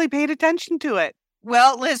you've really paid attention to it.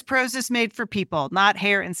 Well, Liz, Prose is made for people, not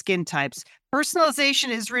hair and skin types. Personalization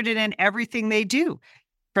is rooted in everything they do,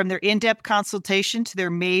 from their in-depth consultation to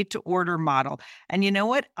their made-to-order model. And you know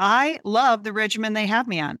what? I love the regimen they have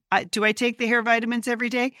me on. Do I take the hair vitamins every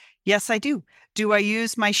day? Yes, I do. Do I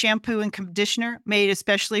use my shampoo and conditioner made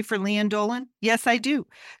especially for Leanne Dolan? Yes, I do.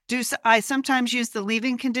 Do I sometimes use the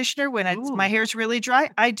leave-in conditioner when my hair's really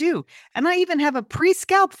dry? I do. And I even have a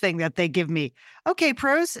pre-scalp thing that they give me. Okay,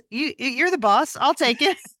 Prose, you're the boss. I'll take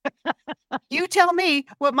it. You tell me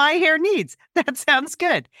what my hair needs. That sounds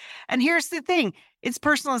good. And here's the thing. It's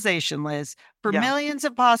personalization, Liz. For millions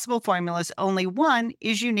of possible formulas, only one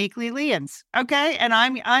is uniquely Leanne's. Okay? And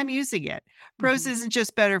I'm using it. Prose isn't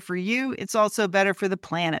just better for you, it's also better for the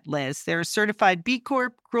planet, Liz. They're certified B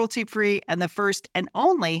Corp, cruelty-free, and the first and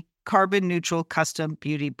only carbon neutral custom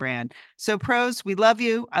beauty brand. So Prose, we love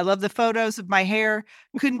you. I love the photos of my hair.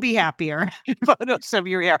 Couldn't be happier. Photos of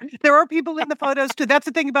your hair. There are people in the photos too. That's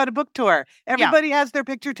the thing about a book tour. Everybody has their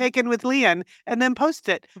picture taken with Leon and then posts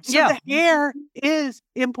it. So the hair is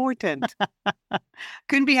important.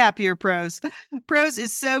 Couldn't be happier, Prose. Prose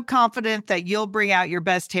is so confident that you'll bring out your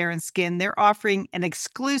best hair and skin. They're offering an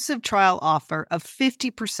exclusive trial offer of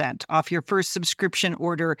 50% off your first subscription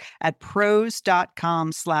order at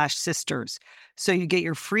prose.com/sisters. So you get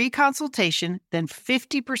your free consultation, then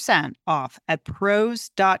 50% off at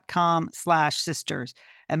prose.com/sisters.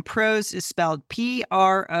 And Prose is spelled Prose.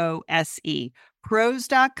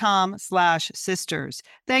 Prose.com/sisters.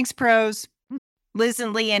 Thanks, Prose. Liz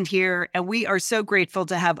and Leanne here, and we are so grateful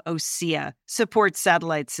to have OSEA support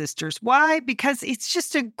Satellite Sisters. Why? Because it's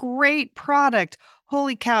just a great product.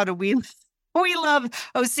 Holy cow, do we love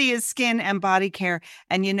OSEA's skin and body care.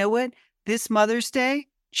 And you know what? This Mother's Day,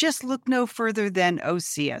 just look no further than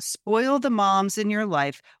OSEA. Spoil the moms in your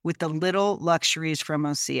life with the little luxuries from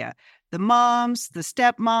OSEA. The moms, the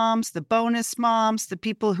stepmoms, the bonus moms, the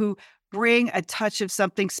people who bring a touch of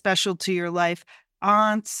something special to your life.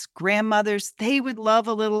 Aunts, grandmothers, they would love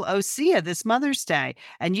a little OSEA this Mother's Day.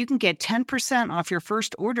 And you can get 10% off your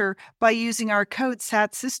first order by using our code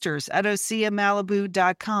SATSisters at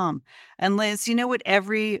OSEAMalibu.com. And Liz, you know what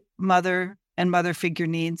every mother and mother figure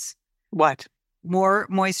needs? What? More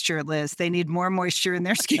moisture, Liz. They need more moisture in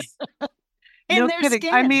their skin. No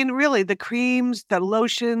kidding. I mean, really, the creams, the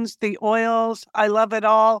lotions, the oils, I love it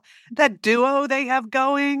all. That duo they have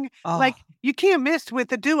going, like you can't miss with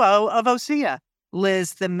the duo of OSEA.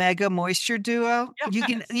 Liz, the Mega Moisture Duo,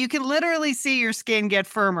 Yes. you can literally see your skin get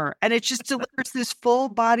firmer, and it just delivers this full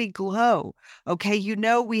body glow. Okay, you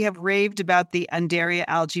know we have raved about the Undaria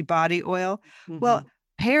Algae Body Oil. Mm-hmm. Well,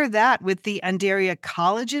 pair that with the Undaria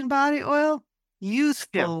Collagen Body Oil.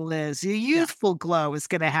 Youthful, Liz, your youthful glow is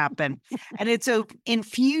going to happen. And it's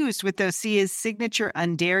infused with OSEA's signature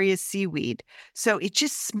Undaria seaweed. So it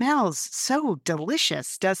just smells so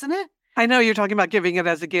delicious, doesn't it? I know you're talking about giving it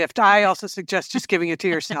as a gift. I also suggest just giving it to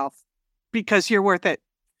yourself because you're worth it.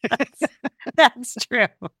 That's true.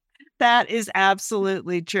 That is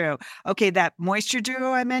absolutely true. Okay, that Moisture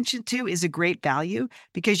Duo I mentioned too is a great value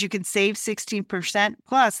because you can save 16%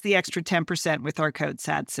 plus the extra 10% with our code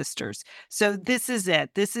SADSisters. So this is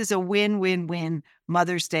it. This is a win-win-win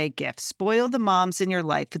Mother's Day gift. Spoil the moms in your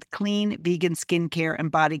life with clean vegan skincare and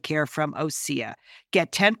body care from OSEA.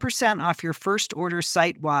 Get 10% off your first order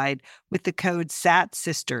site-wide with the code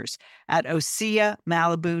SATSisters at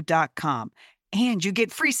OSEAMalibu.com. And you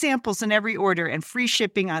get free samples in every order and free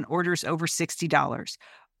shipping on orders over $60.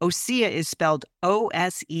 OSEA is spelled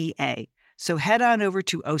OSEA. So head on over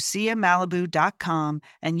to OSEAMalibu.com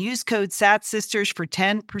and use code SATSisters for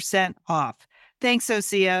 10% off. Thanks,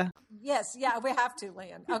 OSEA. Yes, yeah, we have to,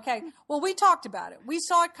 Leanne. Okay. Well, we talked about it. We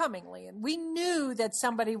saw it coming, Leanne. We knew that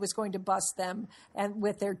somebody was going to bust them and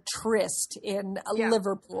with their tryst in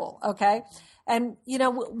Liverpool. Okay. And, you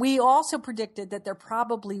know, we also predicted that there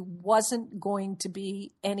probably wasn't going to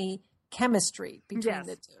be any chemistry between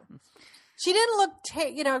the two. She didn't look,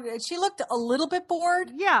 she looked a little bit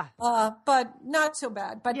bored. Yeah. But not so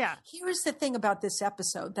bad. But here's the thing about this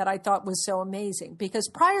episode that I thought was so amazing, because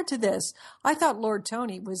prior to this, I thought Lord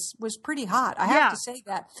Tony was pretty hot. I have to say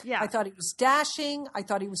that. Yeah. I thought he was dashing. I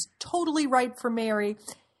thought he was totally right for Mary.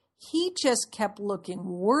 He just kept looking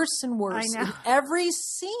worse and worse in every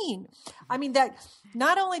scene. I mean, that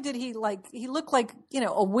not only did he looked like,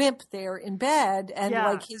 a wimp there in bed, and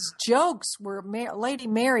like his jokes were Lady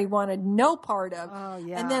Mary wanted no part of. Oh,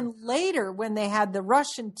 yeah. And then later when they had the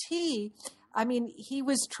Russian tea, I mean, he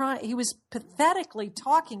was pathetically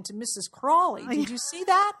talking to Mrs. Crawley. Did you see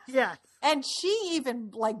that? Yeah. And she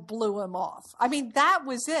even blew him off. I mean, that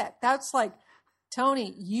was it. That's like,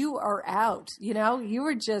 Tony, you are out. If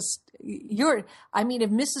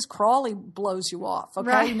Mrs. Crawley blows you off, okay?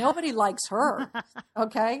 Right. Nobody likes her,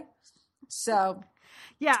 okay? So.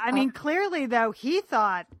 Yeah, I mean, clearly, though, he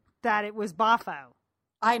thought that it was Boffo.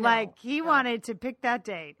 I know. He wanted to pick that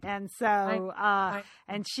date. And so,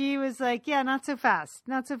 and she was like, yeah, not so fast.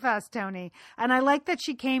 Not so fast, Tony. And I like that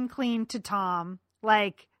she came clean to Tom,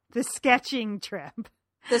 like the sketching trip.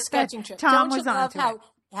 The sketching trip. Tom was on to it.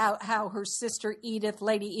 How her sister Edith,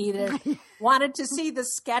 Lady Edith, wanted to see the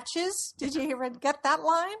sketches. Did you even get that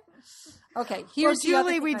line? Okay, here's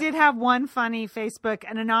Julie, we did have one funny Facebook,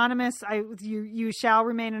 an anonymous, you shall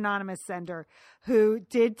remain anonymous sender, who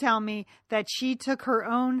did tell me that she took her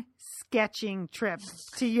own sketching trip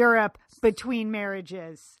to Europe between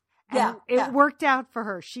marriages. And it worked out for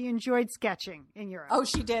her. She enjoyed sketching in Europe. Oh,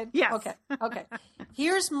 she did? Yes. Okay.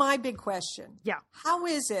 Here's my big question. Yeah. How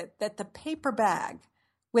is it that the paper bag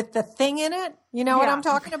with the thing in it, you know what I'm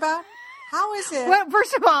talking about? How is it? Well,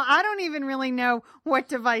 first of all, I don't even really know what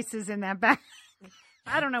device is in that bag.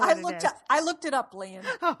 I don't know what it is. I looked it up, Lian.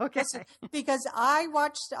 Oh, okay. Because I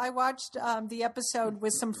watched the episode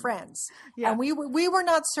with some friends, Yeah. and we were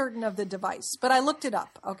not certain of the device, but I looked it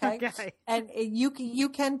up. Okay. Okay. And you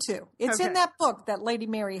can too. It's in that book that Lady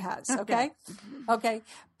Mary has. Okay. Okay.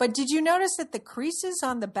 But did you notice that the creases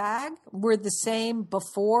on the bag were the same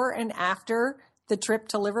before and after the trip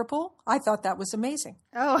to Liverpool? I thought that was amazing.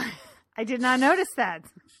 Oh, I did not notice that.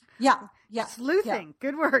 Yeah. Sleuthing. Yeah.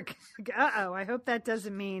 Good work. Uh-oh. I hope that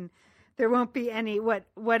doesn't mean there won't be any, what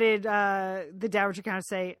did the Dowager Countess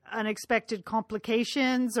say? Unexpected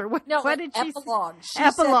complications or what? No, what did she epilogue. say?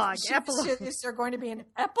 Epilogue. Is there going to be an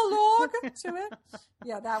epilogue to it?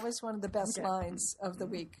 Yeah, that was one of the best lines of the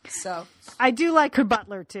week. So I do like her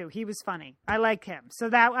butler too. He was funny. I like him. So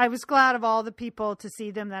that I was glad of all the people to see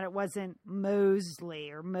them that it wasn't Mosley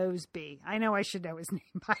or Mosby. I know I should know his name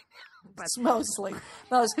by now. But it's Mosley.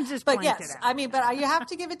 just But point yes, it out. I mean, but you have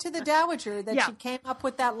to give it to the Dowager that she came up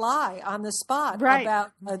with that lie on the spot Right.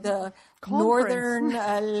 about the Conference. Northern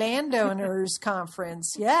Landowners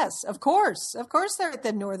Conference. Yes, of course they're at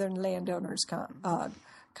the Northern Landowners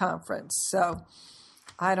Conference. So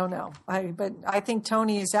I don't know. But I think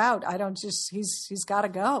Tony is out. He's got to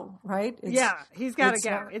go, right? He's got to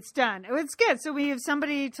go. It's done. It's good. So we have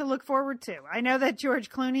somebody to look forward to. I know that George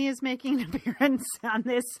Clooney is making an appearance on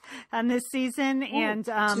this season, and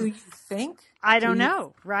do you think? I don't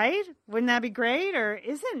know, right? Wouldn't that be great? Or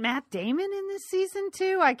isn't Matt Damon in this season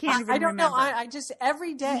too? I can't even I don't remember. know. I just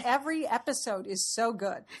every episode is so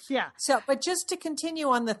good. Yeah. So, but just to continue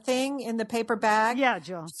on the thing in the paper bag. Yeah,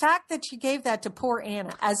 Jill. The fact that she gave that to poor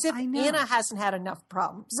Anna, as if I know. Anna hasn't had enough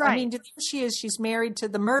problems. Right. I mean, she's married to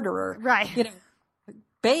the murderer. Right. You know,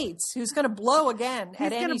 Bates, who's going to blow again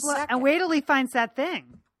at any second. And wait till he finds that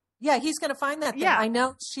thing. Yeah, he's going to find that thing. Yeah. I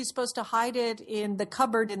know she's supposed to hide it in the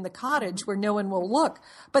cupboard in the cottage where no one will look,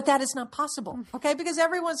 but that is not possible, okay? Because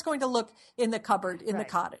everyone's going to look in the cupboard in the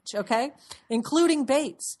cottage, okay? Including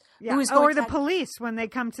Bates. Yeah. Who is Or the police when they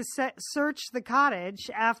come to search the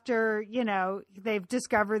cottage after, they've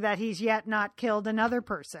discovered that he's yet not killed another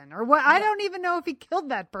person. Or what? I don't even know if he killed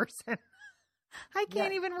that person. I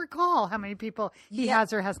can't even recall how many people he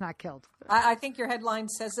has or has not killed. I think your headline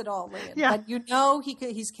says it all, Lian. Yeah. But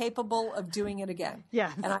he's capable of doing it again.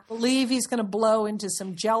 Yeah. And I believe he's going to blow into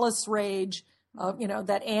some jealous rage of,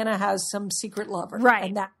 that Anna has some secret lover. Right.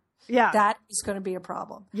 And Yeah. that is going to be a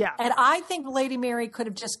problem. Yeah. And I think Lady Mary could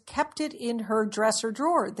have just kept it in her dresser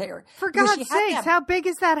drawer there. For Because God's she had sakes, how big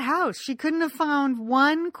is that house? She couldn't have found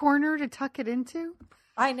one corner to tuck it into?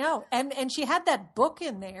 I know. And she had that book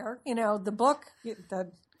in there, the book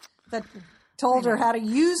that told her how to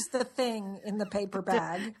use the thing in the paper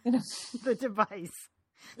bag. The device.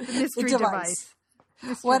 The mystery device.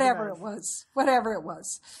 Whatever it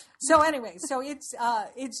was. So anyway,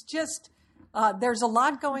 it's just there's a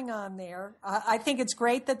lot going on there. I think it's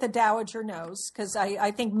great that the Dowager knows, because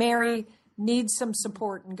I think Mary needs some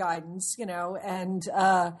support and guidance,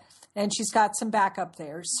 and she's got some backup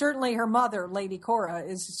there. Certainly her mother, Lady Cora,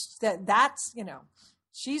 that's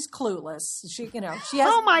she's clueless. She has.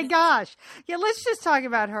 Oh my gosh. Yeah, let's just talk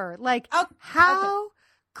about her. Like, how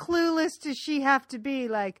clueless does she have to be?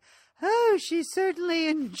 Like, oh, she's certainly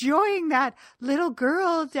enjoying that little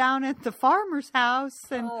girl down at the farmer's house.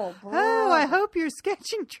 And, I hope your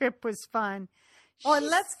sketching trip was fun. Oh, and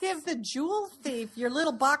let's give the jewel thief your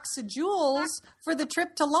little box of jewels for the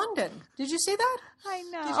trip to London. Did you see that? I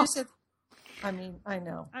know. Did you see? I mean, I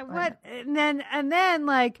know. And then,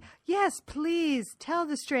 like, yes, please tell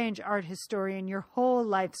the strange art historian your whole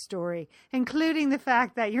life story, including the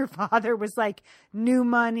fact that your father was like new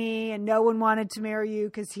money and no one wanted to marry you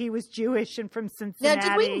because he was Jewish and from Cincinnati.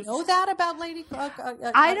 Now, did we know that about Lady?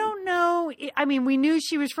 I don't know. I mean, we knew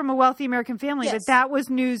she was from a wealthy American family, but that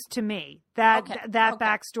was news to me. That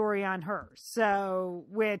backstory on her. So,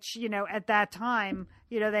 which, at that time,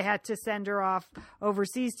 they had to send her off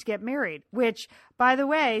overseas to get married, which, by the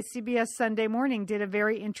way, CBS Sunday Morning did a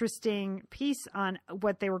very interesting piece on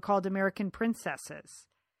what they were called American princesses.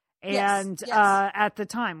 And at the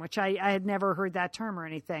time, which I had never heard that term or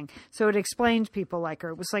anything. So it explained people like her.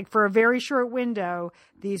 It was like for a very short window,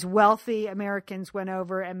 these wealthy Americans went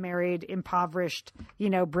over and married impoverished,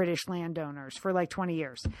 British landowners for like 20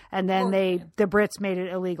 years. And then the Brits made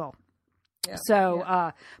it illegal. Yeah,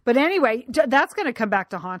 so, but anyway, that's going to come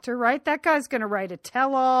back to haunt her, right? That guy's going to write a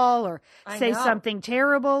tell-all or say something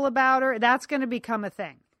terrible about her. That's going to become a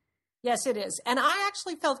thing. Yes, it is. And I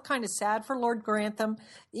actually felt kind of sad for Lord Grantham.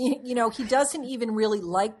 You know, he doesn't even really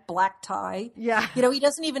like black tie. Yeah. You know, he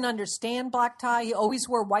doesn't even understand black tie. He always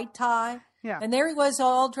wore white tie. Yeah. And there he was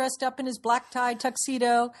all dressed up in his black tie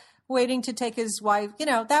tuxedo, waiting to take his wife. You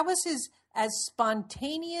know, that was as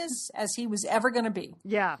spontaneous as he was ever going to be.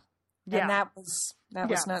 Yeah. Yeah. And that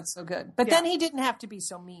was not so good. But then he didn't have to be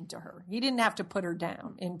so mean to her. He didn't have to put her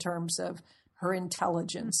down in terms of her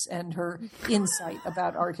intelligence and her insight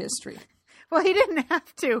about art history. Well, he didn't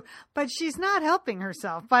have to, but she's not helping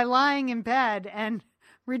herself by lying in bed and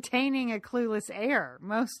retaining a clueless air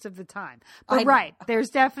most of the time. But right, there's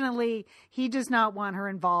definitely, he does not want her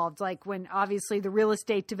involved. Like when obviously the real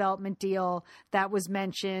estate development deal that was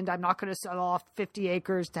mentioned, I'm not going to sell off 50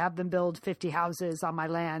 acres to have them build 50 houses on my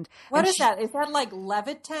land. What is that? Is that like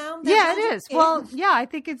Levittown? Yeah, it is. Well, yeah, I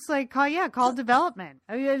think it's like, called development.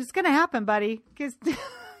 I mean, it's going to happen, buddy.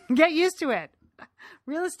 Get used to it.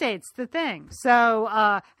 Real estate's the thing. So,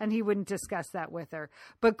 and he wouldn't discuss that with her.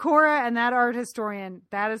 But Cora and that art historian,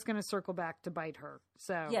 that is going to circle back to bite her.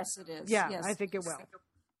 So, yes, it is. Yeah, yes. I think it will.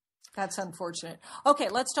 That's unfortunate. Okay,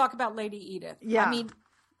 let's talk about Lady Edith. Yeah. I mean,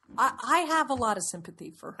 I have a lot of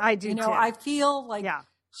sympathy for her. I do, too. I feel like Yeah.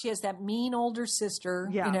 she has that mean older sister.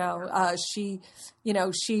 Yeah. She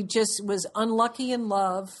just was unlucky in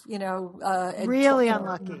love. Really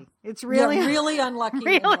unlucky. It's really, really unlucky.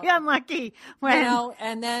 Really unlucky when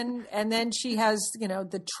and then she has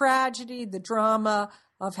the tragedy, the drama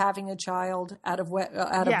of having a child out of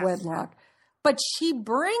wedlock. But she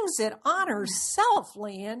brings it on herself,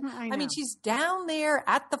 Lian. I mean, she's down there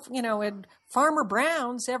at at Farmer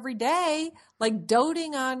Brown's every day, like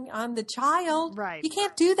doting on the child. Right. You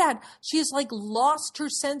can't do that. She has like lost her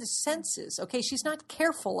senses. Okay. She's not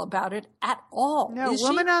careful about it at all. No,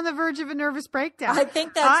 woman on the verge of a nervous breakdown. I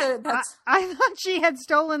think I thought she had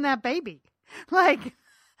stolen that baby. Like,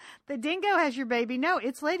 the dingo has your baby. No,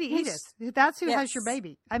 it's Lady Edith. That's who has your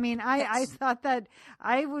baby. I mean, I thought that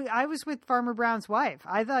I was with Farmer Brown's wife.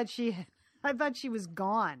 I thought she was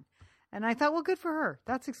gone, and I thought, well, good for her.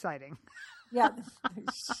 That's exciting. Yeah.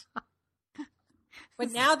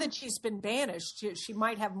 But now that she's been banished, she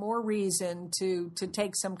might have more reason to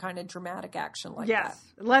take some kind of dramatic action like that.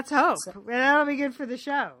 Yes, let's hope. That'll be good for the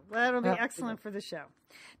show. That'll be excellent for the show.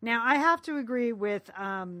 Now, I have to agree with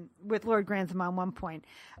Lord Grantham on one point.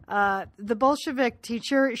 The Bolshevik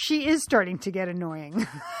teacher, she is starting to get annoying.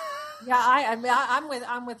 Yeah,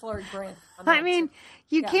 I'm with Lord Grantham. I mean,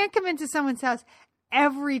 you can't come into someone's house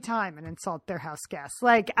every time and insult their house guests.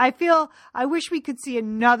 Like, I wish we could see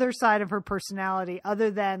another side of her personality other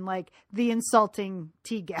than like the insulting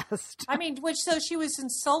tea guest. I mean, so she was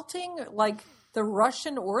insulting like the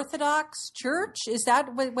Russian Orthodox Church? Is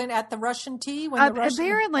that when at the Russian tea?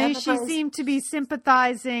 Apparently, she seemed to be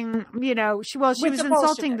sympathizing. She was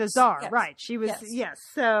insulting the Tsar, yes. Right? She was, yes.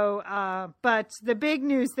 So, but the big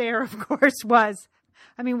news there, of course, was.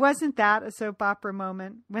 I mean, wasn't that a soap opera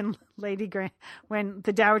moment when when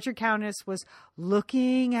the Dowager Countess was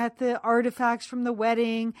looking at the artifacts from the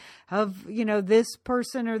wedding of, this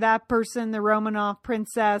person or that person, the Romanov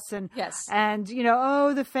princess, and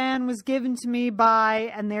the fan was given to me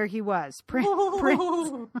by, and there he was, Prince.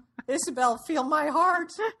 Isabel, feel my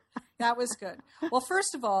heart. That was good. Well,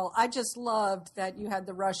 first of all, I just loved that you had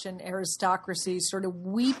the Russian aristocracy sort of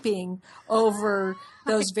weeping over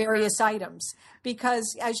those various items.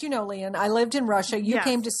 Because, as you know, Lian, I lived in Russia. You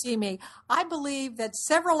came to see me. I believe that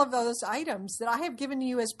several of those items that I have given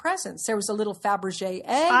you as presents, there was a little Fabergé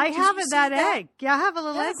egg. I have that egg. Yeah, I have a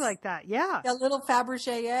little egg like that. Yeah. A little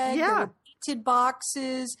Fabergé egg. Yeah. There were painted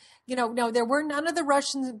boxes. No, there were none of the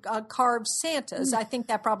Russian carved Santas. I think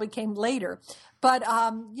that probably came later. But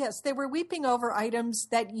yes, they were weeping over items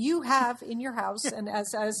that you have in your house, and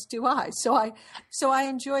as do I. So I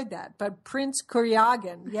enjoyed that. But Prince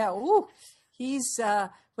Kuryagin, he's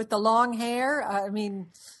with the long hair. I mean,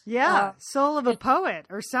 soul of a poet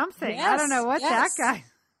or something. Yes, I don't know what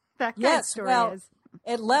that guy's story is.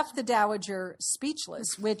 It left the Dowager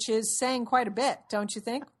speechless, which is saying quite a bit, don't you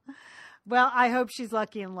think? Well, I hope she's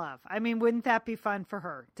lucky in love. I mean, wouldn't that be fun for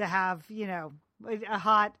her to have,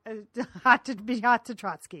 hot to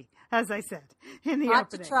Trotsky, as I said in the hot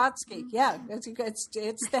opening. To Trotsky, yeah, it's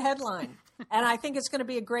the headline, and I think it's going to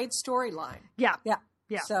be a great storyline. Yeah.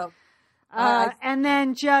 So, and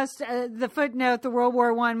then just the footnote: the World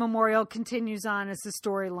War I memorial continues on as a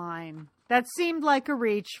storyline. That seemed like a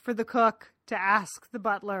reach for the cook to ask the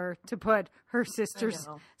butler to put her sister's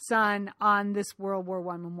son on this World War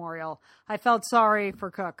I memorial. I felt sorry for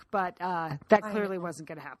Cook, but that clearly wasn't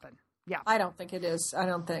going to happen. Yeah. I don't think it is. I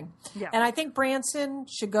don't think. Yeah. And I think Branson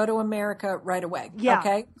should go to America right away. Yeah.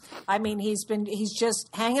 Okay. I mean, he's just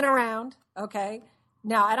hanging around. Okay.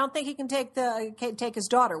 Now, I don't think he can take his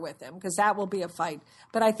daughter with him because that will be a fight.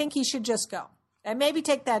 But I think he should just go. And maybe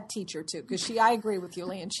take that teacher too, because I agree with you,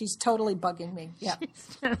 Leanne. She's totally bugging me. Yeah.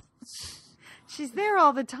 She's there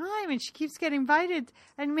all the time, and she keeps getting invited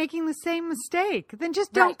and making the same mistake. Then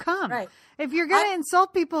just don't come. Right. If you're going to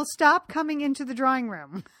insult people, stop coming into the drawing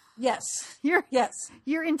room. Yes. You're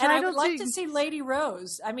entitled and I would like to see Lady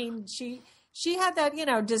Rose. I mean, she had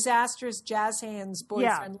that, disastrous jazz hands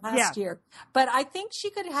boyfriend last year. But I think she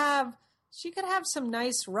could have some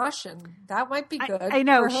nice Russian. That might be good. I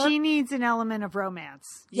know. She needs an element of romance.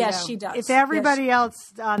 Yes, she does. If everybody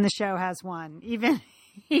else on the show has one, even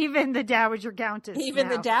the Dowager Countess. Even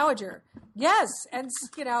the Dowager. Yes. And,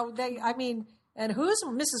 and who's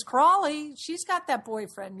Mrs. Crawley? She's got that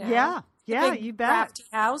boyfriend now. Yeah. Yeah, you bet. Crafty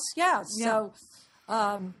house. Yeah. So,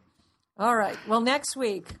 all right. Well, next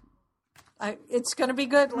week, it's going to be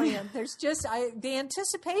good, Liam. There's just the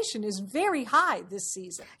anticipation is very high this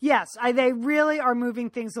season. Yes, they really are moving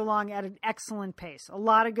things along at an excellent pace. A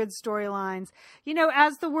lot of good storylines.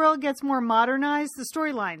 As the world gets more modernized, the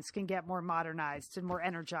storylines can get more modernized and more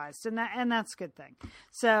energized, and that's a good thing.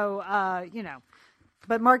 So,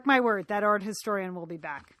 but mark my word, that art historian will be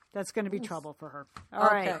back. That's going to be trouble for her. All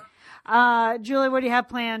right. Julie, what do you have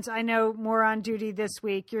planned? I know more on duty this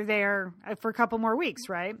week. You're there for a couple more weeks,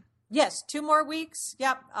 right? Yes, 2 more weeks.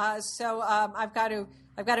 Yep. So I've got to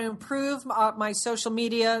improve my social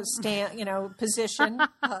media position.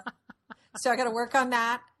 So I got to work on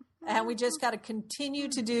that, and we just got to continue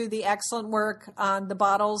to do the excellent work on the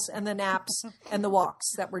bottles and the naps and the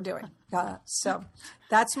walks that we're doing. So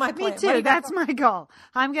that's my plan. Me too. That's my goal.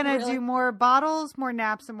 I'm going to do more bottles, more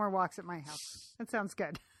naps, and more walks at my house. That sounds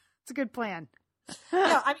good. It's a good plan.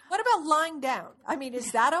 Yeah. I mean, what about lying down? I mean,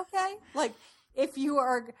 is that okay? Like, if you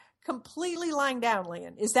are completely lying down,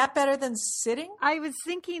 Leanne, is that better than sitting? I was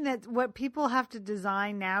thinking that what people have to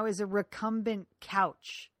design now is a recumbent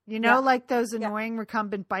couch. Like those annoying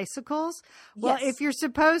recumbent bicycles. Well, if you're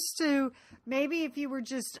supposed to, maybe if you were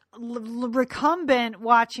just recumbent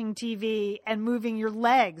watching TV and moving your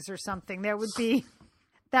legs or something, that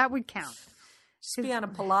would count. Just be on a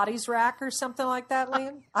Pilates rack or something like that,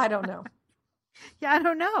 Leanne? I don't know. Yeah, I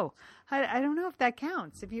don't know. I don't know if that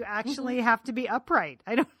counts. If you actually have to be upright.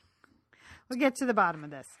 We'll get to the bottom of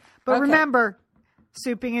this. But remember,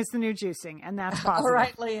 souping is the new juicing, and that's positive. All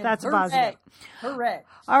right, Leanne. That's positive. Hooray.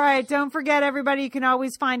 All right. Don't forget, everybody, you can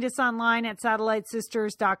always find us online at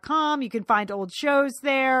satellitesisters.com. You can find old shows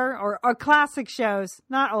there, or classic shows,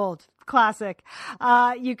 not old. Classic.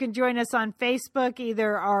 You can join us on Facebook,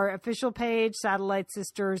 either our official page, Satellite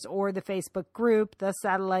Sisters, or the Facebook group, The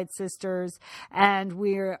Satellite Sisters. And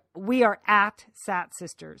we are at Sat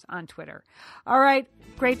Sisters on Twitter. All right.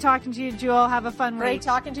 Great talking to you, Jewel. Have a fun week. Great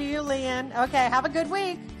talking to you, Leanne. Okay. Have a good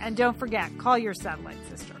week. And don't forget, call your Satellite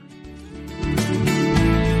Sisters.